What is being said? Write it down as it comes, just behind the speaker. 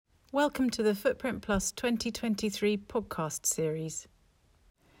Welcome to the Footprint Plus 2023 podcast series.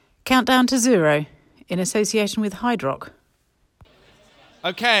 Countdown to Zero, in association with Hydrock.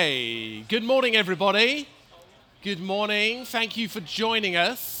 Okay, good morning everybody. Good morning. Thank you for joining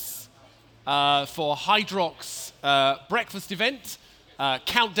us for Hydrock's breakfast event,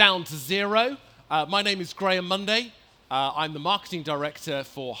 Countdown to Zero. My name is Graham Munday. I'm the marketing director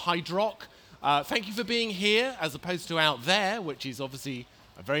for Hydrock. Thank you for being here as opposed to out there, which is obviously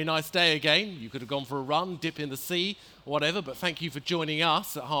a very nice day again. You could have gone for a run, dip in the sea, whatever, but thank you for joining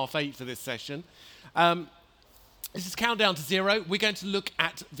us at 8:30 for this session. This is Countdown to Zero. We're going to look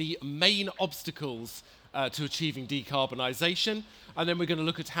at the main obstacles to achieving decarbonisation, and then we're going to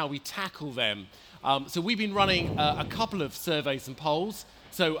look at how we tackle them. So we've been running a couple of surveys and polls.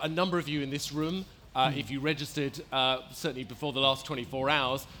 So a number of you in this room, if you registered certainly before the last 24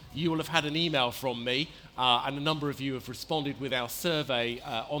 hours, you will have had an email from me, and a number of you have responded with our survey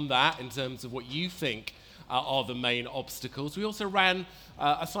on that in terms of what you think are the main obstacles. We also ran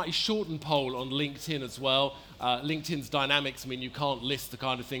a slightly shortened poll on LinkedIn as well. LinkedIn's dynamics mean you can't list the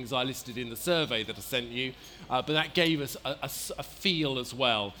kind of things I listed in the survey that I sent you, but that gave us a feel as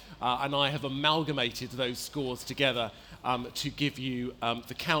well, and I have amalgamated those scores together to give you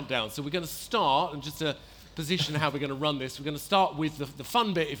the countdown. So we're going to start, and just to position how we're going to run this, we're going to start with the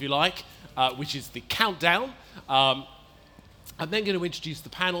fun bit, if you like, which is the countdown. I'm then going to introduce the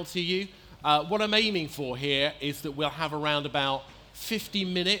panel to you. What I'm aiming for here is that we'll have around about 50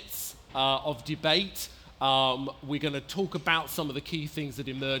 minutes of debate. We're going to talk about some of the key things that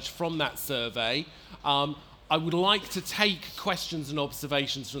emerged from that survey. I would like to take questions and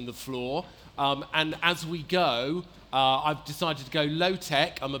observations from the floor, and as we go, I've decided to go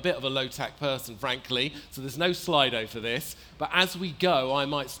low-tech. I'm a bit of a low-tech person, frankly, so there's no Slido for this. But as we go, I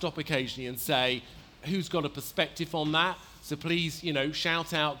might stop occasionally and say, who's got a perspective on that? So please,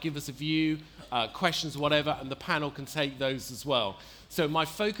 shout out, give us a view, questions, whatever, and the panel can take those as well. So my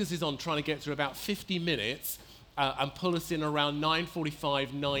focus is on trying to get through about 50 minutes and pull us in around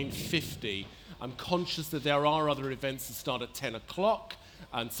 9:45, 9:50. I'm conscious that there are other events that start at 10 o'clock,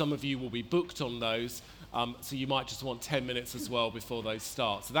 and some of you will be booked on those. So you might just want 10 minutes as well before those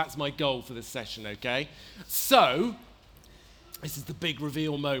start. So that's my goal for this session, okay? So this is the big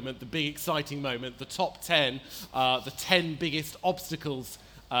reveal moment, the big exciting moment, the top 10, the 10 biggest obstacles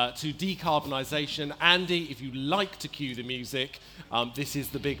to decarbonisation. Andy, if you like to cue the music, this is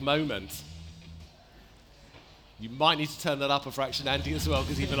the big moment. You might need to turn that up a fraction, Andy, as well,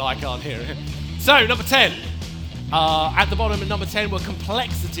 because even I can't hear it. So, number 10. At the bottom of number 10 were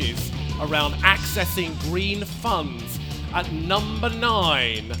complexities around accessing green funds. At number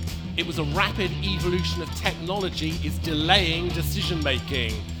 9, it was a rapid evolution of technology is delaying decision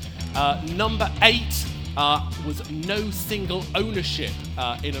making. Number 8 was no single ownership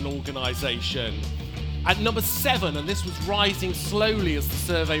in an organisation. At number 7, and this was rising slowly as the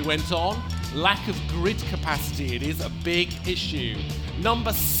survey went on, lack of grid capacity. It is a big issue.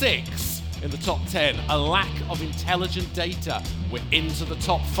 Number 6 in the top 10, a lack of intelligent data. We're into the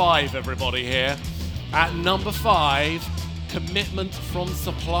top 5, everybody here. At number 5, commitment from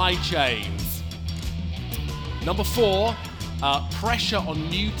supply chains. Number 4, pressure on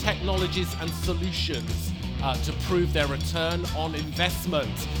new technologies and solutions to prove their return on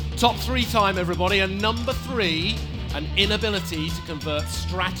investment. Top 3 time, everybody. And number 3, an inability to convert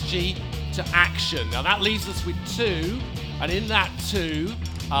strategy to action. Now that leaves us with 2, and in that 2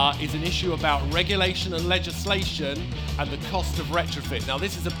 is an issue about regulation and legislation and the cost of retrofit. Now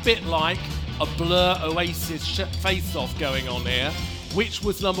this is a bit like a Blur Oasis face-off going on here. Which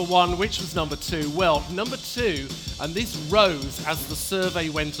was number 1, which was number 2? Well, number 2, and this rose as the survey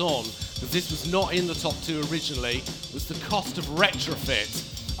went on, because this was not in the top 2 originally, was the cost of retrofit.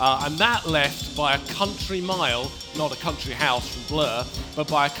 And that left by a country mile, not a country house from Blur, but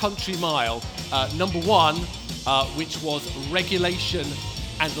by a country mile, number 1, which was regulation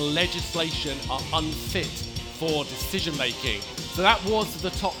and legislation are unfit for decision making. So that was the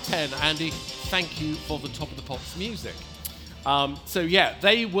top 10. Andy, thank you for the Top of the Pops music. So yeah,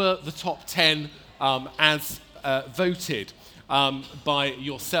 they were the top 10 as voted by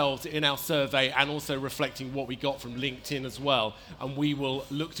yourselves in our survey, and also reflecting what we got from LinkedIn as well. And we will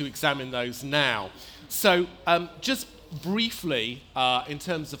look to examine those now. So just briefly, in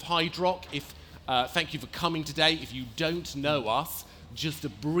terms of Hydrock, thank you for coming today. If you don't know us, just a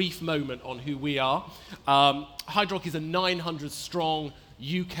brief moment on who we are. Hydrock is a 900-strong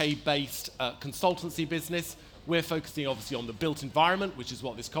UK-based consultancy business. We're focusing obviously on the built environment, which is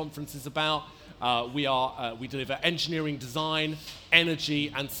what this conference is about. We deliver engineering, design, energy,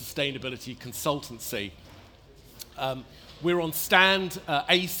 and sustainability consultancy. We're on stand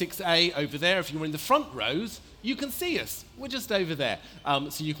A6A over there. If you're in the front rows, you can see us. We're just over there.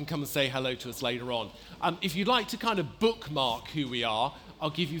 So you can come and say hello to us later on. If you'd like to kind of bookmark who we are, I'll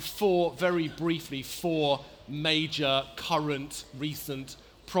give you very briefly, four major current recent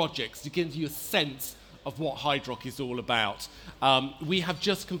projects to give you a sense of what Hydrock is all about. We have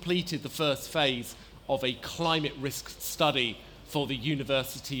just completed the first phase of a climate risk study for the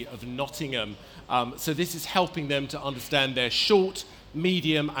University of Nottingham. So this is helping them to understand their short,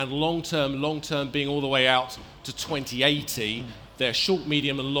 medium and long-term being all the way out to 2080, their short,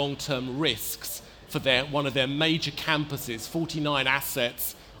 medium and long-term risks for one of their major campuses, 49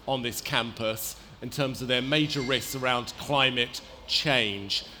 assets on this campus in terms of their major risks around climate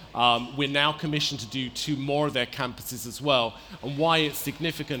change. We're now commissioned to do 2 more of their campuses as well. And why it's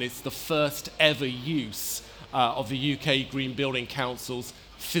significant, it's the first ever use of the UK Green Building Council's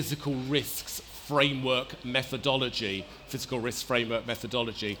physical risk framework methodology.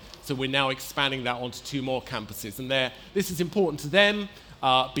 So we're now expanding that onto 2 more campuses. And this is important to them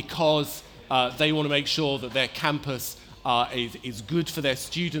because they want to make sure that their campus is good for their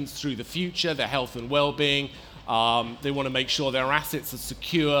students through the future, their health and well-being. They want to make sure their assets are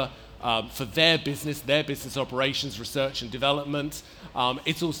secure for their business operations, research and development.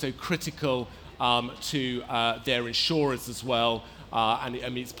 It's also critical to their insurers as well.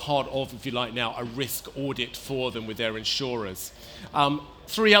 And it's part of, if you like now, a risk audit for them with their insurers.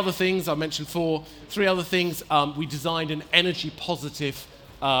 3 other things, I mentioned 4. 3 other things, we designed an energy positive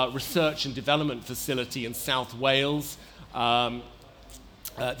research and development facility in South Wales.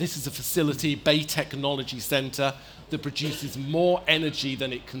 This is a facility, Bay Technology Centre, that produces more energy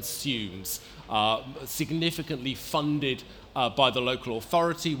than it consumes, significantly funded by the local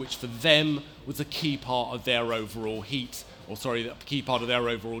authority, which for them was a key part of their overall key part of their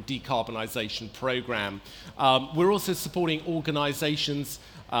overall decarbonisation programme. We're also supporting organisations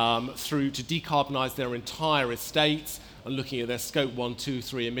to decarbonise their entire estates and looking at their scope 1, 2,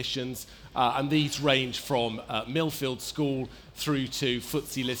 3 emissions. And these range from Millfield School through to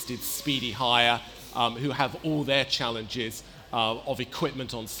FTSE-listed Speedy Hire, who have all their challenges of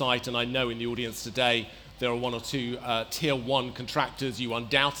equipment on site. And I know in the audience today there are 1 or 2 tier 1 contractors. You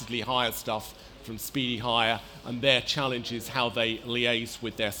undoubtedly hire stuff from Speedy Hire, and their challenge is how they liaise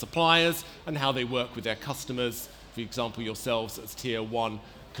with their suppliers and how they work with their customers, for example yourselves as tier 1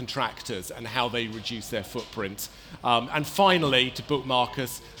 contractors, and how they reduce their footprint. And finally, to bookmark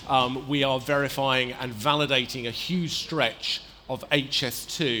us, we are verifying and validating a huge stretch of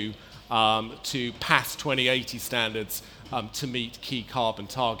HS2 to pass 2080 standards to meet key carbon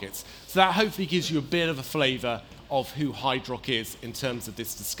targets. So that hopefully gives you a bit of a flavour of who Hydrock is in terms of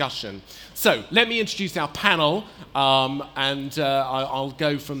this discussion. So let me introduce our panel, and I'll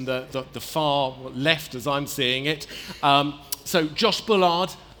go from the far left as I'm seeing it. So Josh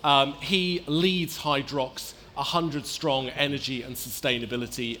Bullard, he leads Hydrock's 100-strong energy and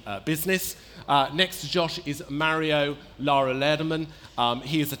sustainability business. Next to Josh is Mario Lara Lederman.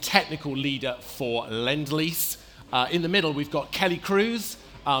 He is a technical leader for Lend-Lease. In the middle, we've got Kelly Cruz,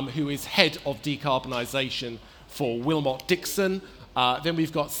 who is head of decarbonisation for Wilmot Dixon. Then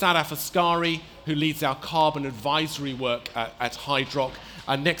we've got Sadaf Askari, who leads our carbon advisory work at Hydrock.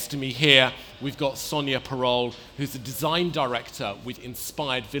 And next to me here, we've got Sonia Parole, who's a design director with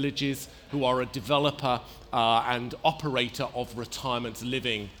Inspired Villages, who are a developer and operator of retirement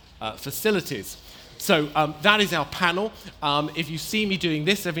living facilities. So that is our panel. If you see me doing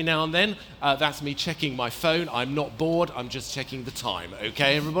this every now and then, that's me checking my phone. I'm not bored, I'm just checking the time.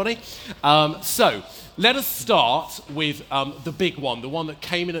 Okay, everybody? So let us start with the big one, the one that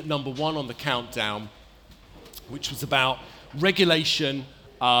came in at number 1 on the countdown, which was about regulation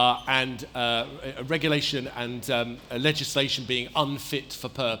and legislation being unfit for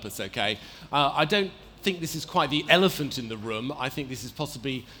purpose, okay? I don't think this is quite the elephant in the room. I think this is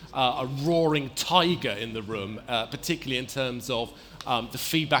possibly a roaring tiger in the room, particularly in terms of the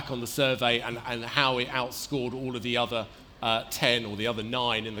feedback on the survey and how it outscored all of the other 10 or the other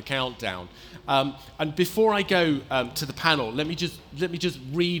 9 in the countdown. And before I go to the panel, let me just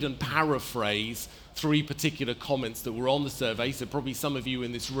read and paraphrase 3 particular comments that were on the survey. So probably some of you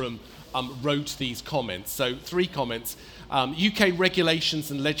in this room wrote these comments. So 3 comments. UK regulations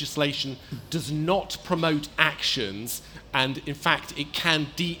and legislation does not promote actions, and in fact it can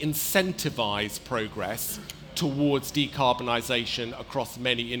de-incentivize progress towards decarbonisation across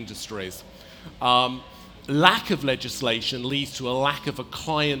many industries. lack of legislation leads to a lack of a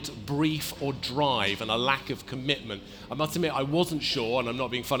client brief or drive and a lack of commitment. I must admit, I wasn't sure, and I'm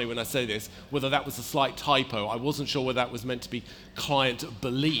not being funny when I say this, whether that was a slight typo. I wasn't sure whether that was meant to be client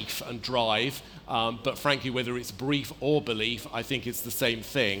belief and drive, but frankly, whether it's brief or belief, I think it's the same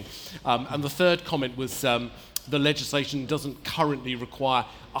thing. And the third comment was the legislation doesn't currently require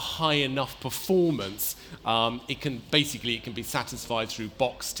a high enough performance. It can be satisfied through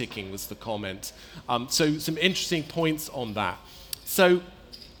box ticking, was the comment. So some interesting points on that. So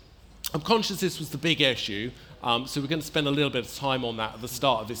I'm conscious this was the big issue. So we're going to spend a little bit of time on that at the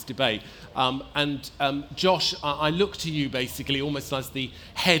start of this debate. Josh, I look to you basically almost as the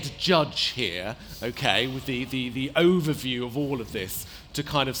head judge here, okay, with the overview of all of this to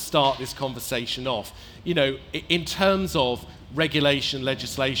kind of start this conversation off. You know, in terms of regulation,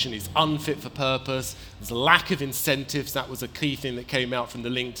 legislation is unfit for purpose, there's a lack of incentives, that was a key thing that came out from the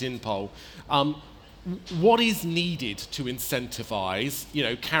LinkedIn poll. What is needed to incentivize, you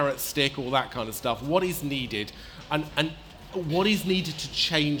know, carrot, stick, all that kind of stuff? What is needed, and what is needed to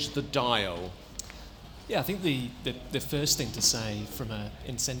change the dial? Yeah, I think the first thing to say from an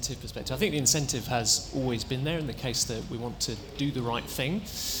incentive perspective, I think the incentive has always been there in the case that we want to do the right thing.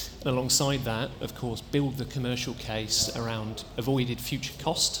 And alongside that, of course, build the commercial case around avoided future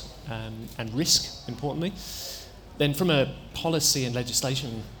cost and risk, importantly. Then from a policy and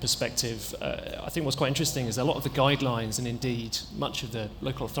legislation perspective, I think what's quite interesting is a lot of the guidelines and indeed much of the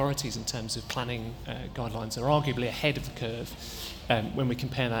local authorities in terms of planning guidelines are arguably ahead of the curve when we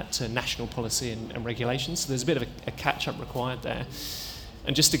compare that to national policy and regulations. So there's a bit of a catch-up required there.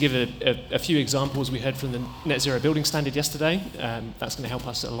 And just to give a few examples, we heard from the Net Zero Building Standard yesterday. That's going to help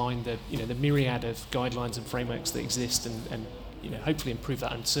us align the myriad of guidelines and frameworks that exist and hopefully improve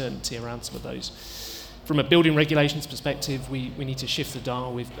that uncertainty around some of those. From a building regulations perspective, we need to shift the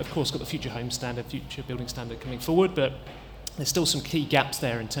dial. We've, of course, got the Future Home Standard, Future Building Standard coming forward, but there's still some key gaps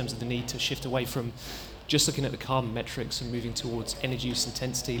there in terms of the need to shift away from just looking at the carbon metrics and moving towards energy use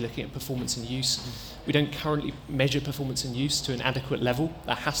intensity, looking at performance and use. We don't currently measure performance and use to an adequate level.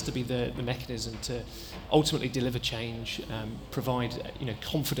 That has to be the mechanism to ultimately deliver change, provide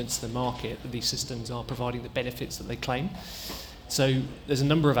confidence to the market that these systems are providing the benefits that they claim. So there's a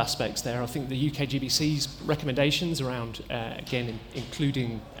number of aspects there. I think the UK GBC's recommendations around,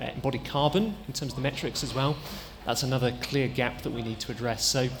 including embodied carbon in terms of the metrics as well, that's another clear gap that we need to address.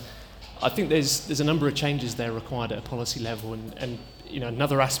 So I think there's a number of changes there required at a policy level, and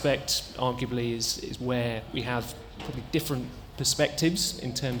another aspect arguably is where we have probably different perspectives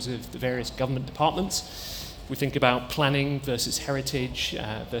in terms of the various government departments. We think about planning versus heritage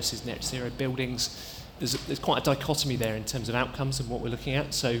versus net zero buildings. There's quite a dichotomy there in terms of outcomes and what we're looking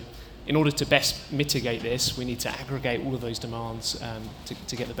at. So in order to best mitigate this, we need to aggregate all of those demands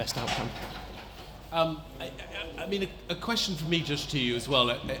to get the best outcome. I mean, a question from me just to you as well,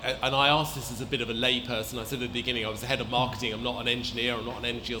 and I asked this as a bit of a layperson. I said at the beginning I was the head of marketing, I'm not an engineer, I'm not an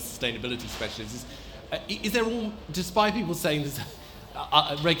energy or sustainability specialist. Is there all, despite people saying there's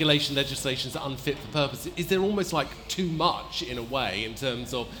regulation legislation is unfit for purpose, is there almost like too much in a way in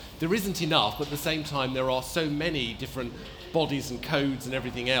terms of there isn't enough, but at the same time there are so many different bodies and codes and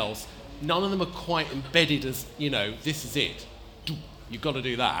everything else, none of them are quite embedded as, this is it, you've got to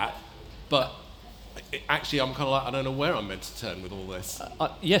do that, but actually I'm kind of like, I don't know where I'm meant to turn with all this.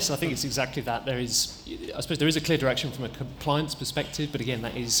 Yes, I think it's exactly that. There is a clear direction from a compliance perspective, but again,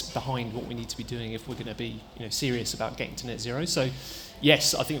 that is behind what we need to be doing if we're going to be serious about getting to net zero. So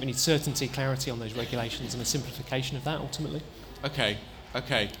yes, I think we need certainty, clarity on those regulations and a simplification of that ultimately. Okay.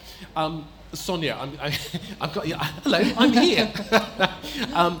 Sonia, I've got you. Hello, I'm here.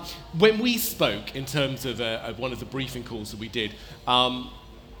 When we spoke in terms of one of the briefing calls that we did,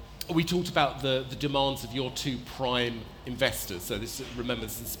 we talked about the demands of your two prime investors. So this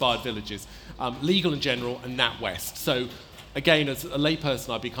Inspired Villages, Legal & General and NatWest. So again, as a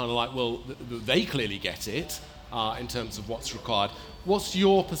layperson, I'd be kind of like, well, they clearly get it in terms of what's required. What's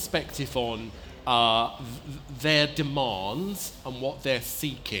your perspective on their demands and what they're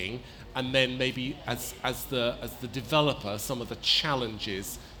seeking, and then maybe as the developer, some of the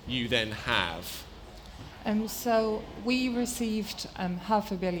challenges you then have? So we received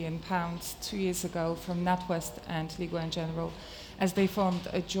 £500 million 2 years ago from NatWest and Legal & General as they formed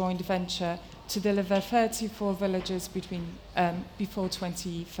a joint venture to deliver 34 villages before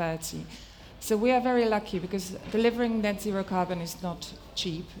 2030. So we are very lucky because delivering net zero carbon is not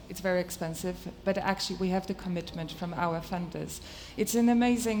cheap, it's very expensive, but actually we have the commitment from our funders. It's an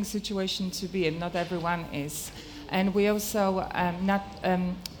amazing situation to be in, not everyone is. And we also,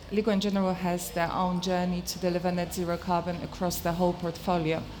 Legal & General has their own journey to deliver net zero carbon across the whole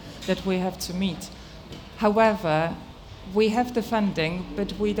portfolio that we have to meet. However, we have the funding,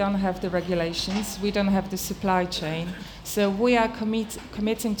 but we don't have the regulations, we don't have the supply chain. So we are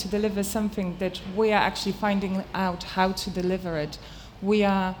committing to deliver something that we are actually finding out how to deliver it. We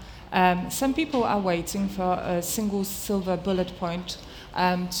are, some people are waiting for a single silver bullet point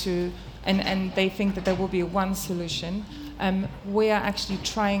and they think that there will be one solution. We are actually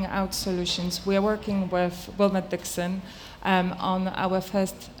trying out solutions. We are working with Wilmot Dixon on our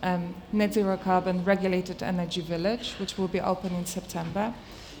first net zero carbon regulated energy village, which will be open in September.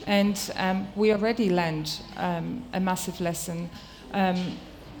 And we already learned a massive lesson.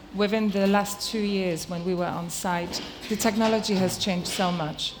 Within the last 2 years when we were on site, the technology has changed so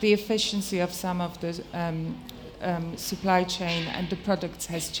much. The efficiency of some of the supply chain and the products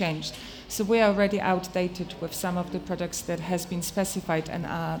has changed. So we are already outdated with some of the products that has been specified and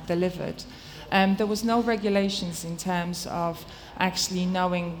are delivered. There was no regulations in terms of actually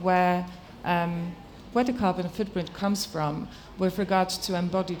knowing where the carbon footprint comes from with regards to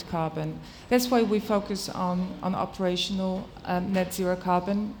embodied carbon. That's why we focus on operational net zero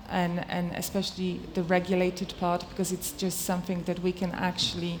carbon and especially the regulated part, because it's just something that we can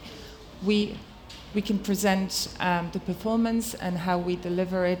actually, we can present the performance and how we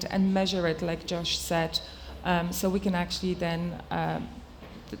deliver it and measure it, like Josh said, so we can actually then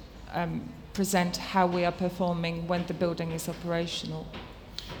present how we are performing when the building is operational.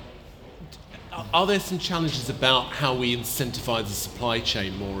 Are there some challenges about how we incentivize the supply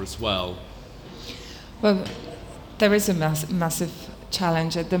chain more as well? Well, there is a massive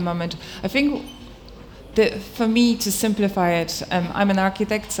challenge at the moment. I think for me, to simplify it, I'm an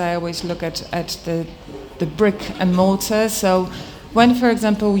architect, so I always look at the brick and mortar. So when, for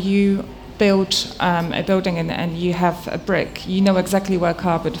example, you build a building and you have a brick, you know exactly where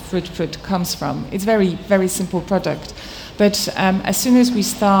carbon footprint comes from. It's very, very simple product. But as soon as we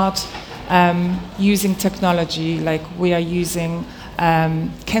start using technology, like we are using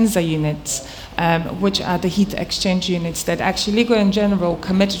Kenza units, which are the heat exchange units that actually Ligo in general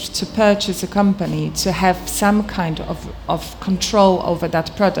committed to purchase a company to have some kind of control over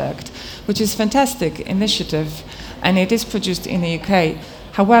that product, which is a fantastic initiative, and it is produced in the UK.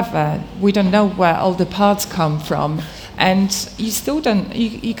 However, we don't know where all the parts come from, and you still don't,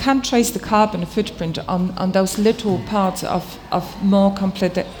 you can't trace the carbon footprint on those little parts of more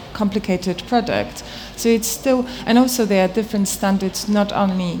complicated product. So it's still, and also there are different standards, not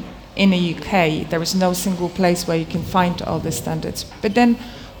only in the UK, there is no single place where you can find all the standards. But then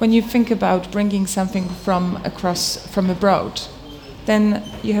when you think about bringing something from abroad, then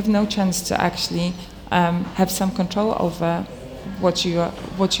you have no chance to actually have some control over what you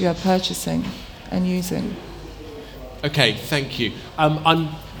are purchasing and using. Okay, thank you. I'm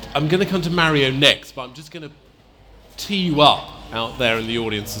going to come to Mario next, but I'm just going to tee you up out there in the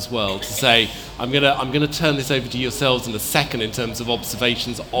audience as well to say I'm going to turn this over to yourselves in a second in terms of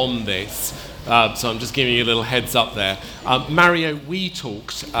observations on this. So I'm just giving you a little heads up there. Mario, we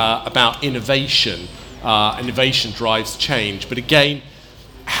talked about innovation. Innovation drives change, but again,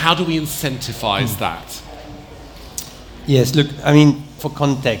 how do we incentivize that? Yes, look, I mean, for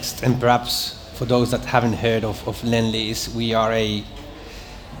context, and perhaps for those that haven't heard of Lendlease, we are a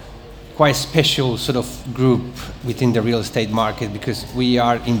quite special sort of group within the real estate market because we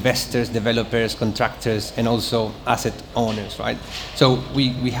are investors, developers, contractors, and also asset owners, right? So we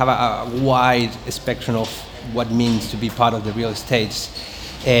have a wide spectrum of what it means to be part of the real estate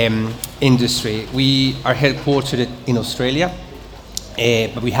industry. We are headquartered in Australia,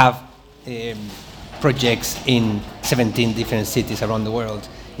 but we have projects in 17 different cities around the world,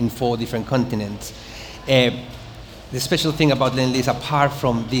 in 4 different continents. The special thing about Lendlease, apart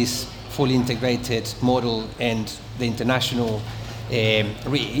from this fully integrated model and the international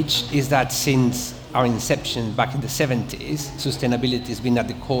reach, is that since our inception back in the 70s, sustainability has been at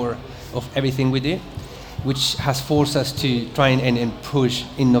the core of everything we do, which has forced us to try and push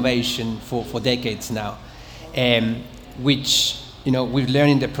innovation for decades now, which, you know, we've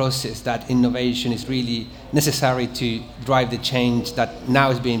learned in the process that innovation is really necessary to drive the change that now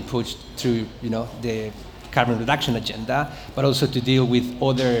is being pushed through, you know, the carbon reduction agenda, but also to deal with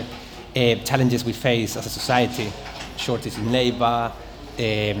other challenges we face as a society: shortage in labor,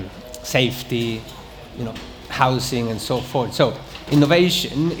 safety, you know, housing, and so forth. So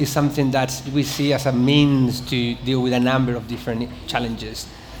innovation is something that we see as a means to deal with a number of different challenges,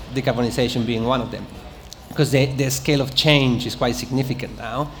 decarbonisation being one of them. Because the scale of change is quite significant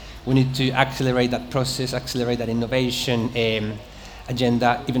now. We need to accelerate that process, accelerate that innovation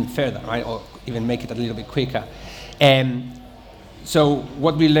agenda even further, right? Or even make it a little bit quicker. So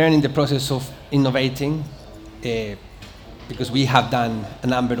what we learn in the process of innovating, because we have done a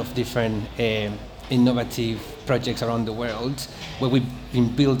number of different innovative projects around the world, where we've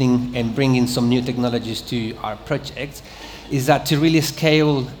been building and bringing some new technologies to our projects, is that to really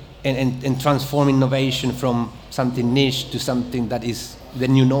scale and transform innovation from something niche to something that is the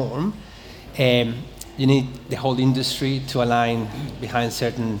new norm, you need the whole industry to align behind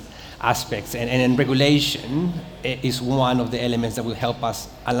certain aspects. And regulation is one of the elements that will help us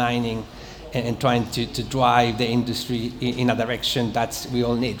aligning and trying to drive the industry in a direction that we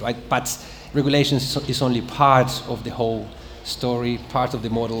all need, right? But regulation is only part of the whole story, part of the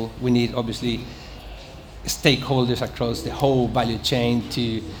model. We need, obviously, stakeholders across the whole value chain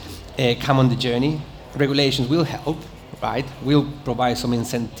to come on the journey. Regulations will help, right? We'll provide some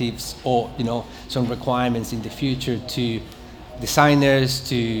incentives or, some requirements in the future to designers,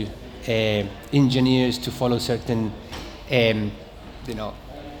 to engineers to follow certain,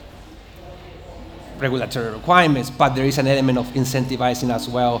 regulatory requirements, but there is an element of incentivizing as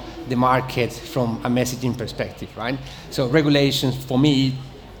well the market from a messaging perspective, right? So regulations, for me,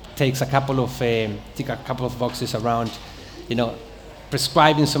 tick a couple of boxes around,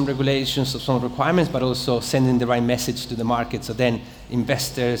 prescribing some regulations, some requirements, but also sending the right message to the market. So then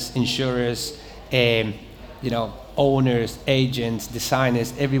investors, insurers, owners, agents,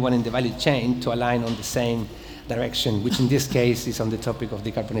 designers, everyone in the value chain to align on the same direction, which in this case is on the topic of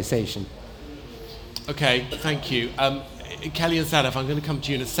decarbonisation. Okay, thank you. Kelly and Sadaf, I'm going to come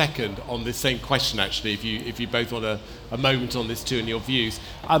to you in a second on this same question, actually, if you both want a moment on this too and your views.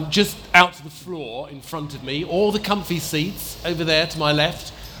 Just out to the floor in front of me, all the comfy seats over there to my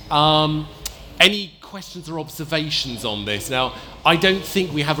left. Any questions or observations on this? Now, I don't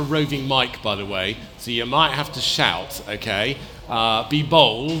think we have a roving mic, by the way, so you might have to shout, okay? Be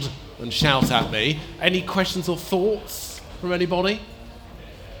bold and shout at me. Any questions or thoughts from anybody?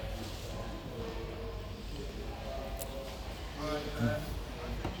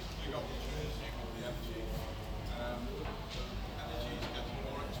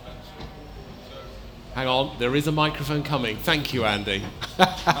 Hang on, there is a microphone coming. Thank you, Andy.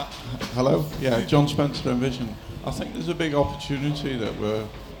 Hello, John Spencer, Envision. I think there's a big opportunity that we're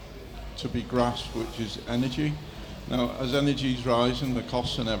to be grasped, which is energy. Now, as energy's rising, the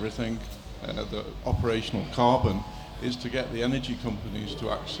costs and everything, the operational carbon, is to get the energy companies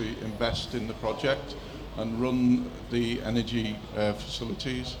to actually invest in the project and run the energy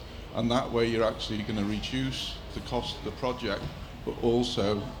facilities. And that way you're actually going to reduce the cost of the project, but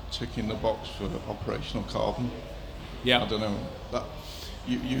also ticking the box for operational carbon. Yeah. I don't know, that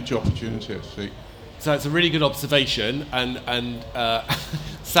huge opportunity, I see. So it's a really good observation, and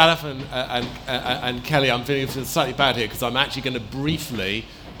Sadaf and Kelly, I'm feeling slightly bad here because I'm actually going to briefly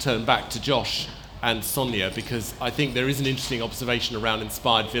turn back to Josh and Sonia, because I think there is an interesting observation around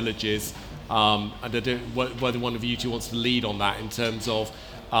inspired villages, and I don't know whether one of you two wants to lead on that in terms of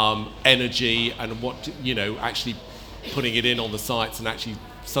energy and what, actually putting it in on the sites and actually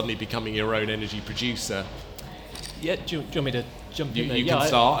suddenly becoming your own energy producer. Yeah, do you want me to jump in there? You can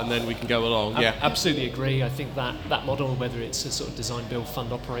start and then we can go along. I absolutely agree. I think that model, whether it's a sort of design, build,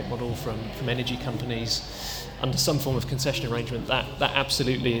 fund, operate model from energy companies under some form of concession arrangement, that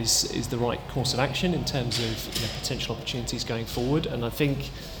absolutely is the right course of action in terms of potential opportunities going forward. And I think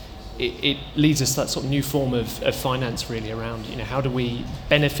it leads us to that sort of new form of finance really around how do we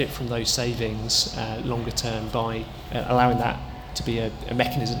benefit from those savings longer term by allowing that to be a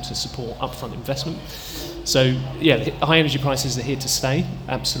mechanism to support upfront investment. So high energy prices are here to stay,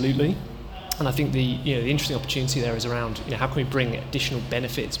 absolutely. And I think the interesting opportunity there is around how can we bring additional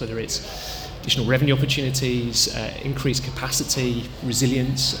benefits, whether it's additional revenue opportunities, increased capacity,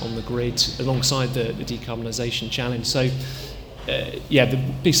 resilience on the grid, alongside the decarbonisation challenge. So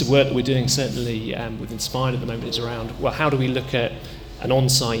the piece of work that we're doing certainly with Inspired at the moment is around, well, how do we look at an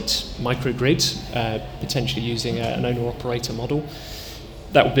on-site microgrid, potentially using an owner-operator model.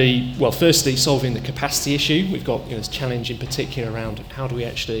 That would be, well, firstly, solving the capacity issue. We've got this challenge in particular around how do we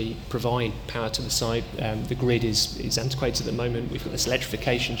actually provide power to the site. The grid is antiquated at the moment. We've got this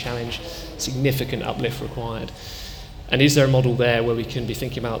electrification challenge, significant uplift required. And is there a model there where we can be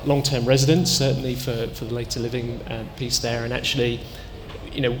thinking about long-term residents, certainly for the later living piece there, and actually,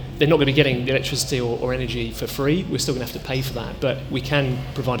 they're not going to be getting the electricity or energy for free. We're still going to have to pay for that, but we can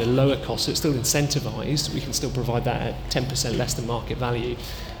provide a lower cost, so it's still incentivised. We can still provide that at 10% less than market value.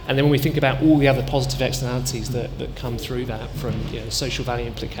 And then when we think about all the other positive externalities that come through that, from social value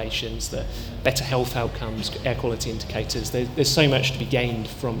implications, the better health outcomes, air quality indicators, there's so much to be gained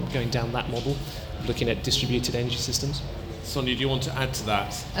from going down that model, looking at distributed energy systems. Sonia, do you want to add to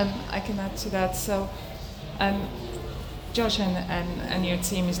that? I can add to that. So, Josh and your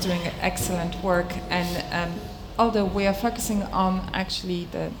team is doing excellent work, and although we are focusing on actually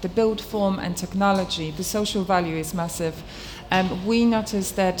the build form and technology, the social value is massive. We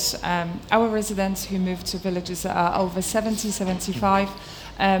noticed that our residents who moved to villages are over 70, 75.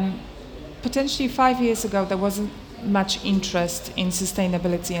 Potentially 5 years ago, there wasn't much interest in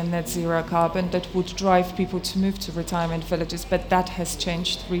sustainability and net zero carbon that would drive people to move to retirement villages, but that has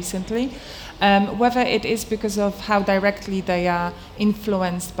changed recently. Whether it is because of how directly they are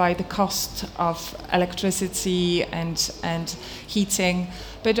influenced by the cost of electricity and heating,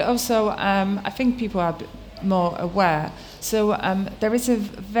 but also I think people are more aware. So there is a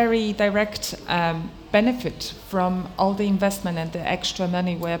very direct benefit from all the investment and the extra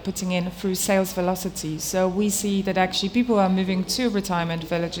money we're putting in through sales velocity. So we see that actually people are moving to retirement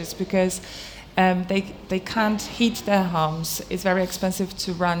villages because they can't heat their homes. It's very expensive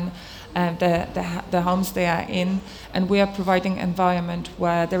to run the homes they are in, and we are providing an environment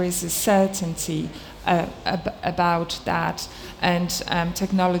where there is a certainty about that and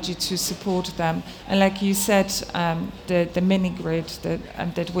technology to support them. And like you said, the mini grid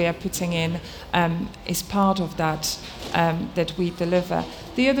that we are putting in is part of that that we deliver.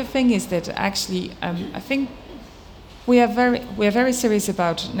 The other thing is that actually I think we are very serious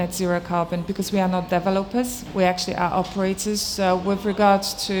about net zero carbon because we are not developers, we actually are operators. So with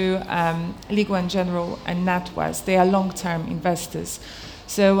regards to Legal & General and NatWest, they are long-term investors.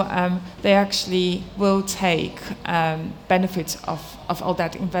 So they actually will take benefits of all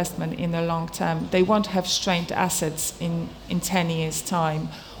that investment in the long term. They won't have strained assets in 10 years' time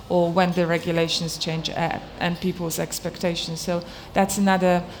or when the regulations change and people's expectations. So that's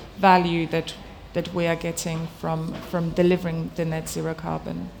another value that we are getting from delivering the net zero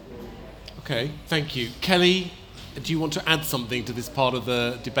carbon. Okay, thank you. Kelly, do you want to add something to this part of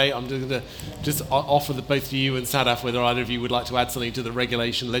the debate? I'm going to just offer the both of you and Sadaf whether either of you would like to add something to the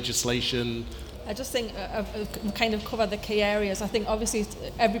regulation, legislation. I just think I've kind of covered the key areas. I think obviously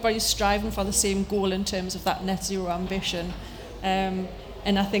everybody's striving for the same goal in terms of that net zero ambition.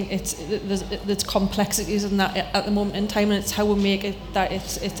 And I think there's complexities in that at the moment in time, and it's how we make it that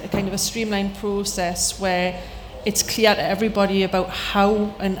it's a kind of a streamlined process where it's clear to everybody about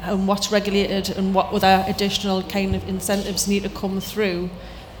how and what's regulated and what other additional kind of incentives need to come through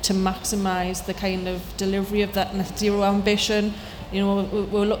to maximise the kind of delivery of that net zero ambition. You know,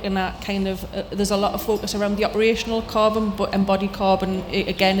 we're looking at kind of, there's a lot of focus around the operational carbon, but embodied carbon,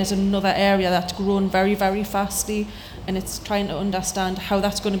 again, is another area that's grown very, very fastly. And it's trying to understand how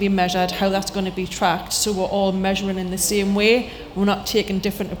that's going to be measured, how that's going to be tracked, so we're all measuring in the same way. We're not taking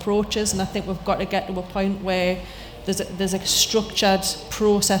different approaches, and I think we've got to get to a point where there's a structured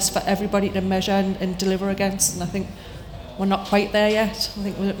process for everybody to measure and deliver against, and I think we're not quite there yet. I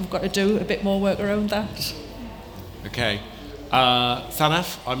think we've got to do a bit more work around that. Okay.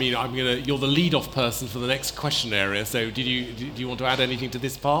 Sanaf, I mean, you're the lead-off person for the next question area, so do you want to add anything to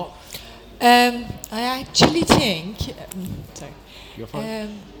this part? I actually think You're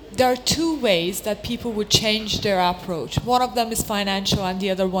fine. there are two ways that people would change their approach. One of them is financial and the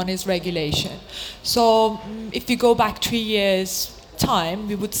other one is regulation. So if you go back 3 years' time,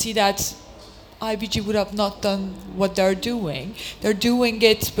 we would see that IBG would have not done what they're doing. They're doing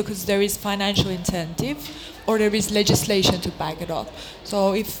it because there is financial incentive or there is legislation to back it up.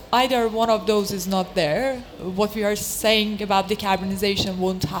 So if either one of those is not there, what we are saying about decarbonisation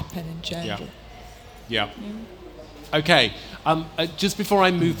won't happen in general. Yeah. Okay. Just before I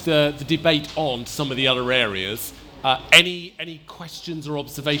move the debate on to some of the other areas, any questions or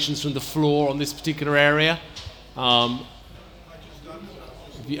observations from the floor on this particular area? Have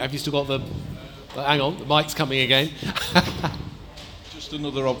you still got the... hang on, the mic's coming again. Just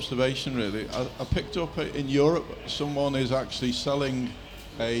another observation, really. I picked up in Europe, someone is actually selling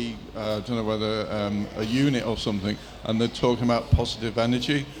I don't know whether a unit or something, and they're talking about positive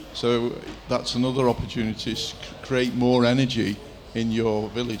energy. So that's another opportunity to create more energy in your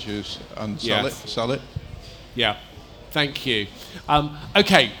villages and sell it. Yeah, thank you.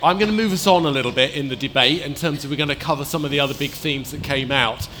 Okay, I'm going to move us on a little bit in the debate in terms of we're going to cover some of the other big themes that came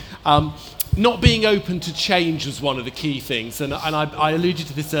out. Not being open to change was one of the key things, and I alluded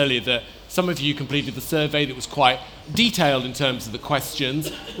to this earlier, that some of you completed the survey that was quite detailed in terms of the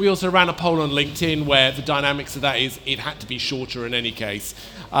questions. We also ran a poll on LinkedIn where the dynamics of that is it had to be shorter in any case.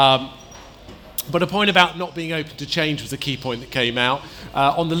 But a point about not being open to change was a key point that came out.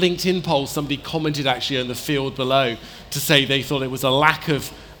 On the LinkedIn poll, somebody commented actually in the field below to say they thought it was a lack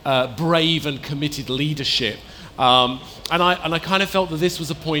of brave and committed leadership. And I kind of felt that this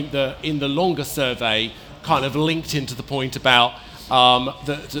was a point that in the longer survey kind of linked into the point about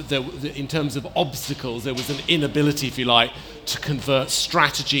in terms of obstacles, there was an inability, if you like, to convert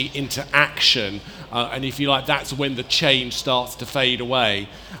strategy into action. And if you like, that's when the change starts to fade away.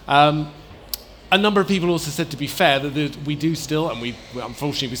 A number of people also said, to be fair, that we do still, and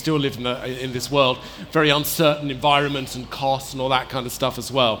unfortunately we still live in this world, very uncertain environment and costs and all that kind of stuff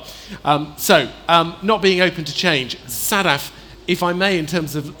as well. Not being open to change. Sadaf, if I may, in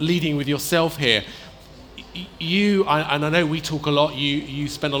terms of leading with yourself here, and I know we talk a lot, you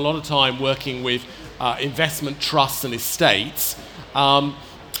spend a lot of time working with investment trusts and estates.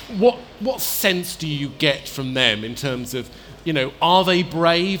 What sense do you get from them in terms of, are they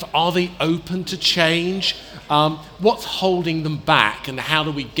brave? Are they open to change? What's holding them back, and how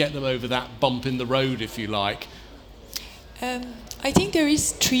do we get them over that bump in the road, if you like? I think there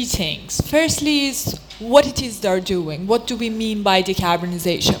is three things. Firstly is what it is they're doing. What do we mean by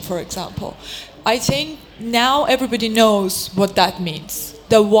decarbonisation, for example? I think now everybody knows what that means.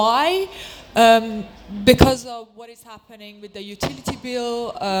 The why, because of what is happening with the utility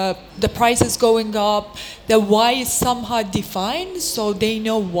bill, the prices going up, the why is somehow defined, so they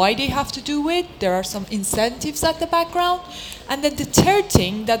know why they have to do it. There are some incentives at the background. And then the third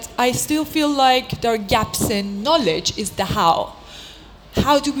thing that I still feel like there are gaps in knowledge is the how.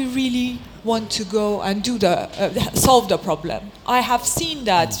 How do we really want to go and do solve the problem? I have seen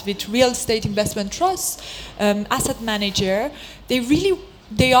that with real estate investment trusts, asset manager,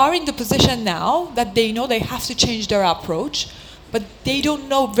 they are in the position now that they know they have to change their approach, but they don't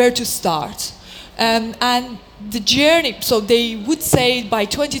know where to start. And the journey, so they would say by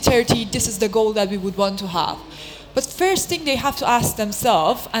 2030, this is the goal that we would want to have. But first thing they have to ask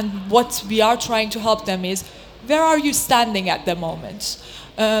themselves, and what we are trying to help them is, where are you standing at the moment?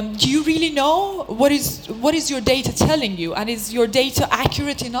 Do you really know what is your data telling you, and is your data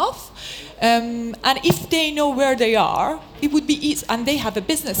accurate enough? And if they know where they are, it would be easy, and they have a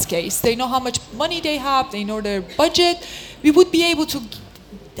business case. They know how much money they have, they know their budget. We would be able to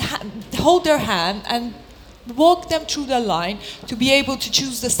hold their hand and walk them through the line to be able to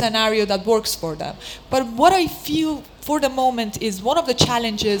choose the scenario that works for them. But what I feel for the moment is one of the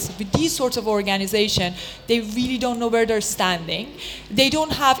challenges with these sorts of organizations, they really don't know where they're standing. They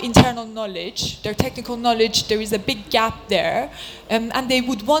don't have internal knowledge, their technical knowledge, there is a big gap there. And they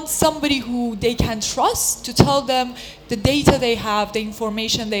would want somebody who they can trust to tell them the data they have, the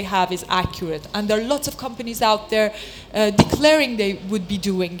information they have is accurate. And there are lots of companies out there declaring they would be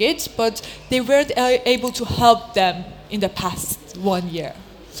doing it, but they weren't able to help them in the past 1 year.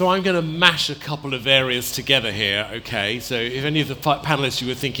 So I'm going to mash a couple of areas together here, okay? So if any of the panelists you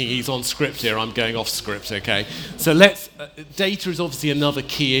were thinking he's on script here, I'm going off script, okay? So data is obviously another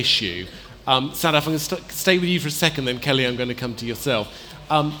key issue. Sadaf, I'm going to stay with you for a second, then Kelly, I'm going to come to yourself.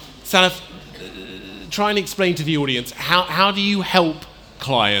 Sadaf, try and explain to the audience, how do you help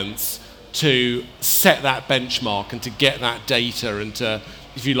clients to set that benchmark and to get that data and to,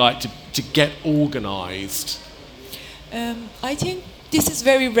 if you like, to get organised? I think this is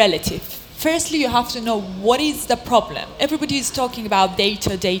very relative. Firstly, you have to know what is the problem. Everybody is talking about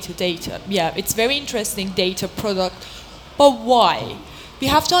data. Yeah, it's very interesting, data, product, but why? We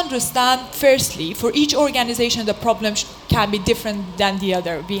have to understand, firstly, for each organization, the problem can be different than the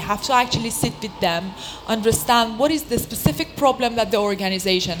other. We have to actually sit with them, understand what is the specific problem that the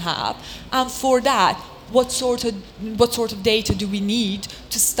organization have, and for that, what sort of data do we need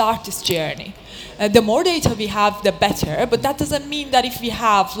to start this journey? The more data we have, the better, but that doesn't mean that if we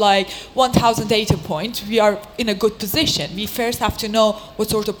have like 1,000 data points, we are in a good position. We first have to know what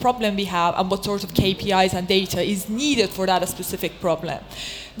sort of problem we have and what sort of KPIs and data is needed for that specific problem.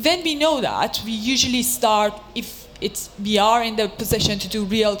 When we know that, we usually start, if we are in the position to do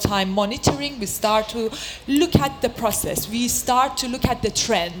real-time monitoring, we start to look at the process. We start to look at the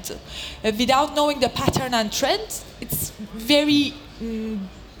trend. Without knowing the pattern and trend, it's very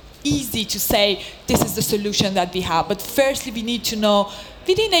easy to say this is the solution that we have. But firstly, we need to know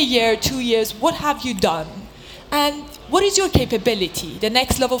within a year, 2 years, what have you done? And what is your capability? The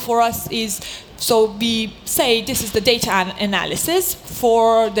next level for us is, so we say this is the data analysis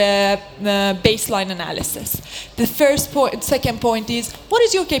for the baseline analysis. The second point is, what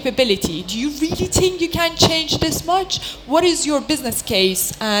is your capability? Do you really think you can change this much? What is your business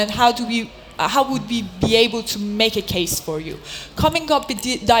case, and how would we be able to make a case for you? Coming up with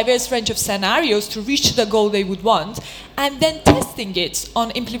a diverse range of scenarios to reach the goal they would want, and then testing it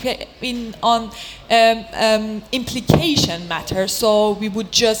on implication matter. So we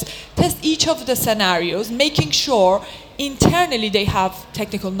would just test each of the scenarios, making sure internally they have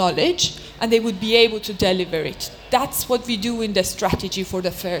technical knowledge and they would be able to deliver it. That's what we do in the strategy for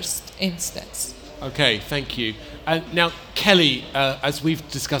the first instance. Okay, thank you. Now, Kelly, as we've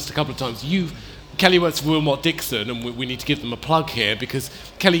discussed a couple of times, Kelly works for Wilmot Dixon, and we need to give them a plug here because,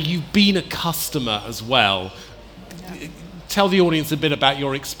 Kelly, you've been a customer as well. Yeah. Tell the audience a bit about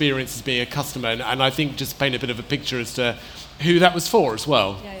your experience as being a customer, and I think just paint a bit of a picture as to who that was for as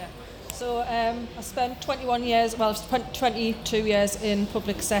well. Yeah. So I spent 22 years in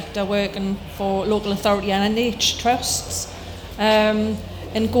public sector working for local authority and NH trusts.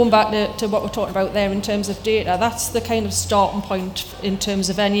 And going back to what we're talking about there in terms of data, that's the kind of starting point in terms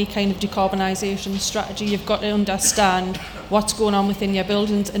of any kind of decarbonisation strategy. You've got to understand what's going on within your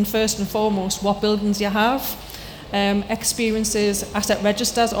buildings, and first and foremost, what buildings you have. Experiences, asset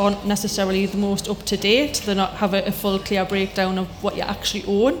registers aren't necessarily the most up-to-date. They not have a full, clear breakdown of what you actually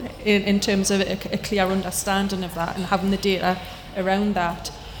own in terms of a clear understanding of that and having the data around that.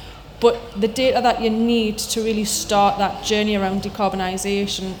 But the data that you need to really start that journey around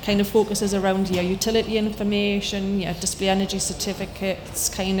decarbonisation kind of focuses around your utility information, your display energy certificates,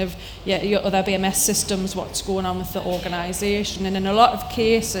 kind of your other BMS systems, what's going on with the organisation. And in a lot of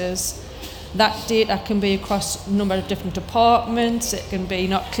cases, that data can be across a number of different departments. It can be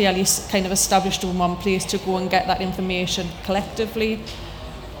not clearly kind of established in one place to go and get that information collectively.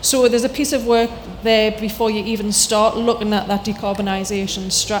 So there's a piece of work there before you even start looking at that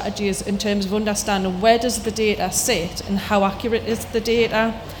decarbonisation strategy is in terms of understanding where does the data sit and how accurate is the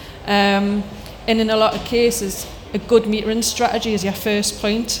data. And in a lot of cases, a good metering strategy is your first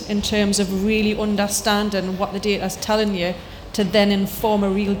point in terms of really understanding what the data is telling you to then inform a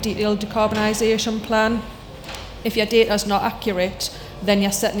real detailed decarbonisation plan. If your data is not accurate, then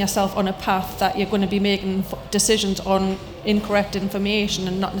you're setting yourself on a path that you're going to be making decisions on incorrect information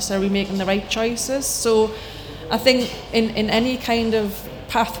and not necessarily making the right choices. So I think in any kind of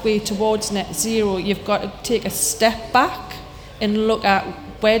pathway towards net zero, you've got to take a step back and look at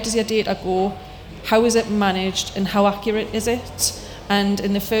where does your data go, how is it managed, and how accurate is it? And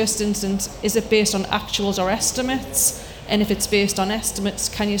in the first instance, is it based on actuals or estimates? And if it's based on estimates,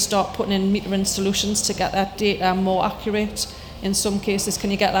 can you start putting in metering solutions to get that data more accurate? In some cases, can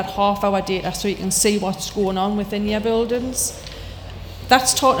you get that half-hour data so you can see what's going on within your buildings?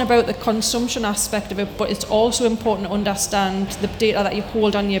 That's talking about the consumption aspect of it, but it's also important to understand the data that you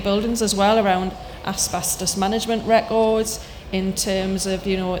hold on your buildings as well around asbestos management records, in terms of,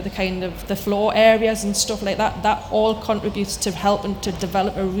 the kind of the floor areas and stuff like that. That all contributes to helping to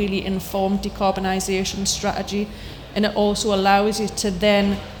develop a really informed decarbonisation strategy. And it also allows you to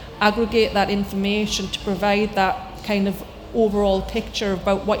then aggregate that information to provide that kind of overall picture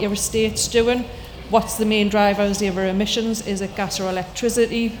about what your estate's doing, what's the main drivers of your emissions, is it gas or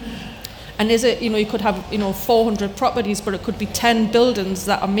electricity, and is it, you could have 400 properties, but it could be 10 buildings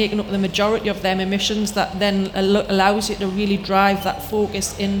that are making up the majority of them emissions. That then allows you to really drive that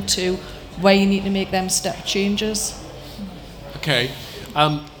focus into where you need to make them step changes. Okay.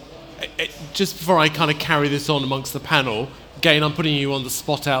 Just before I kind of carry this on amongst the panel, again, I'm putting you on the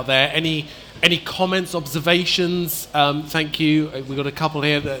spot out there. Any comments, observations? Thank you. We've got a couple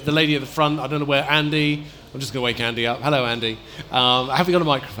here. The lady at the front, I don't know where, Andy. I'm just going to wake Andy up. Hello, Andy. Have we got a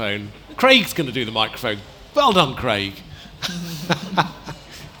microphone? Craig's going to do the microphone. Well done, Craig.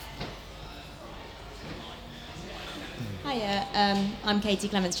 Hiya, I'm Katie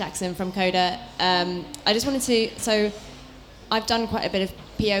Clements-Jackson from Coda. I just wanted to, so I've done quite a bit of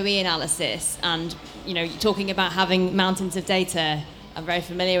POE analysis, and talking about having mountains of data, I'm very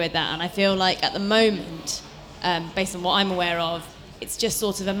familiar with that, and I feel like at the moment, based on what I'm aware of, it's just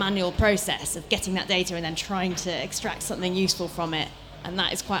sort of a manual process of getting that data and then trying to extract something useful from it, and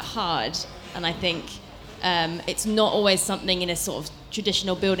that is quite hard. And I think it's not always something in a sort of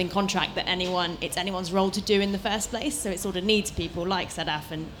traditional building contract that it's anyone's role to do in the first place. So it sort of needs people like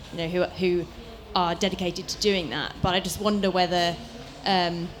SADAF and who are dedicated to doing that. But I just wonder whether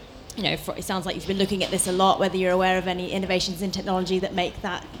it sounds like you've been looking at this a lot, whether you're aware of any innovations in technology that make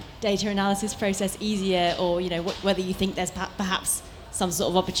that data analysis process easier, or whether you think there's perhaps some sort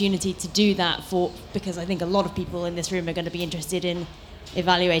of opportunity to do that because I think a lot of people in this room are going to be interested in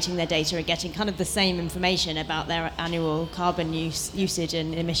evaluating their data and getting kind of the same information about their annual carbon usage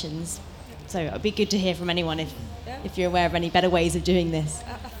and emissions. So it would be good to hear from anyone if you're aware of any better ways of doing this.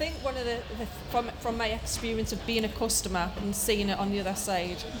 I think one of from my experience of being a customer and seeing it on the other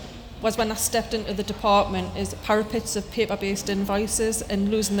side, was when I stepped into the department, is parapets of paper-based invoices and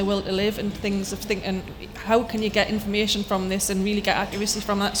losing the will to live, and things of thinking, how can you get information from this and really get accuracy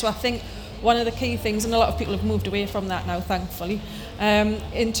from that? So I think one of the key things, and a lot of people have moved away from that now, thankfully,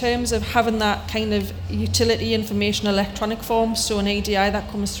 in terms of having that kind of utility information electronic form, so an ADI that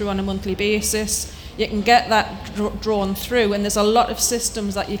comes through on a monthly basis, you can get that drawn through, and there's a lot of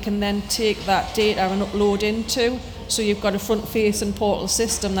systems that you can then take that data and upload into. So you've got a front-facing portal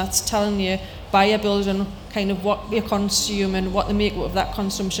system that's telling you by a building kind of what you're consuming, what the makeup of that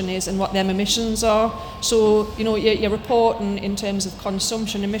consumption is, and what them emissions are. So, you know, you're reporting in terms of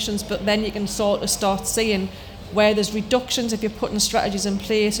consumption emissions, but then you can sort of start seeing where there's reductions. If you're putting strategies in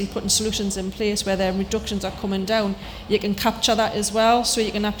place, or you're putting solutions in place where their reductions are coming down, you can capture that as well. So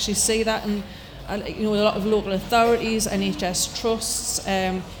you can actually see that, and you know, a lot of local authorities, NHS trusts,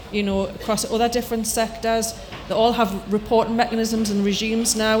 you know, across other different sectors, they all have reporting mechanisms and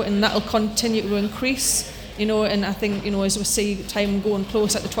regimes now, and that will continue to increase. You know, and I think, you know, as we see time going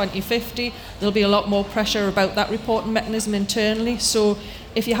closer to 2050, there'll be a lot more pressure about that reporting mechanism internally. So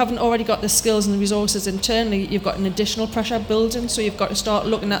if you haven't already got the skills and the resources internally, you've got an additional pressure building, so you've got to start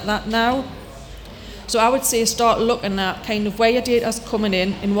looking at that now. So I would say start looking at kind of where your data's coming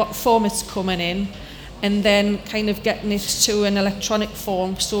in what form it's coming in, and then kind of getting it to an electronic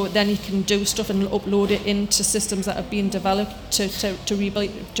form, so then you can do stuff and upload it into systems that have been developed to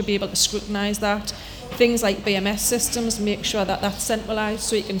be able to scrutinise that. Things like BMS systems, make sure that that's centralised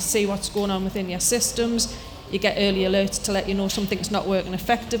so you can see what's going on within your systems. You get early alerts to let you know something's not working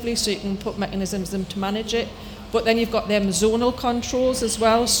effectively, so you can put mechanisms in to manage it. But then you've got them zonal controls as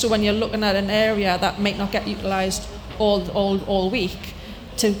well, so when you're looking at an area that might not get utilised all week,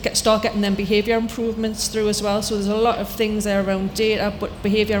 to start getting them behaviour improvements through as well. So there's a lot of things there around data, but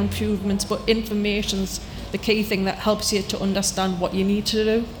behaviour improvements, but information's the key thing that helps you to understand what you need to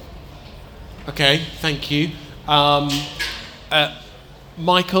do. Okay, thank you.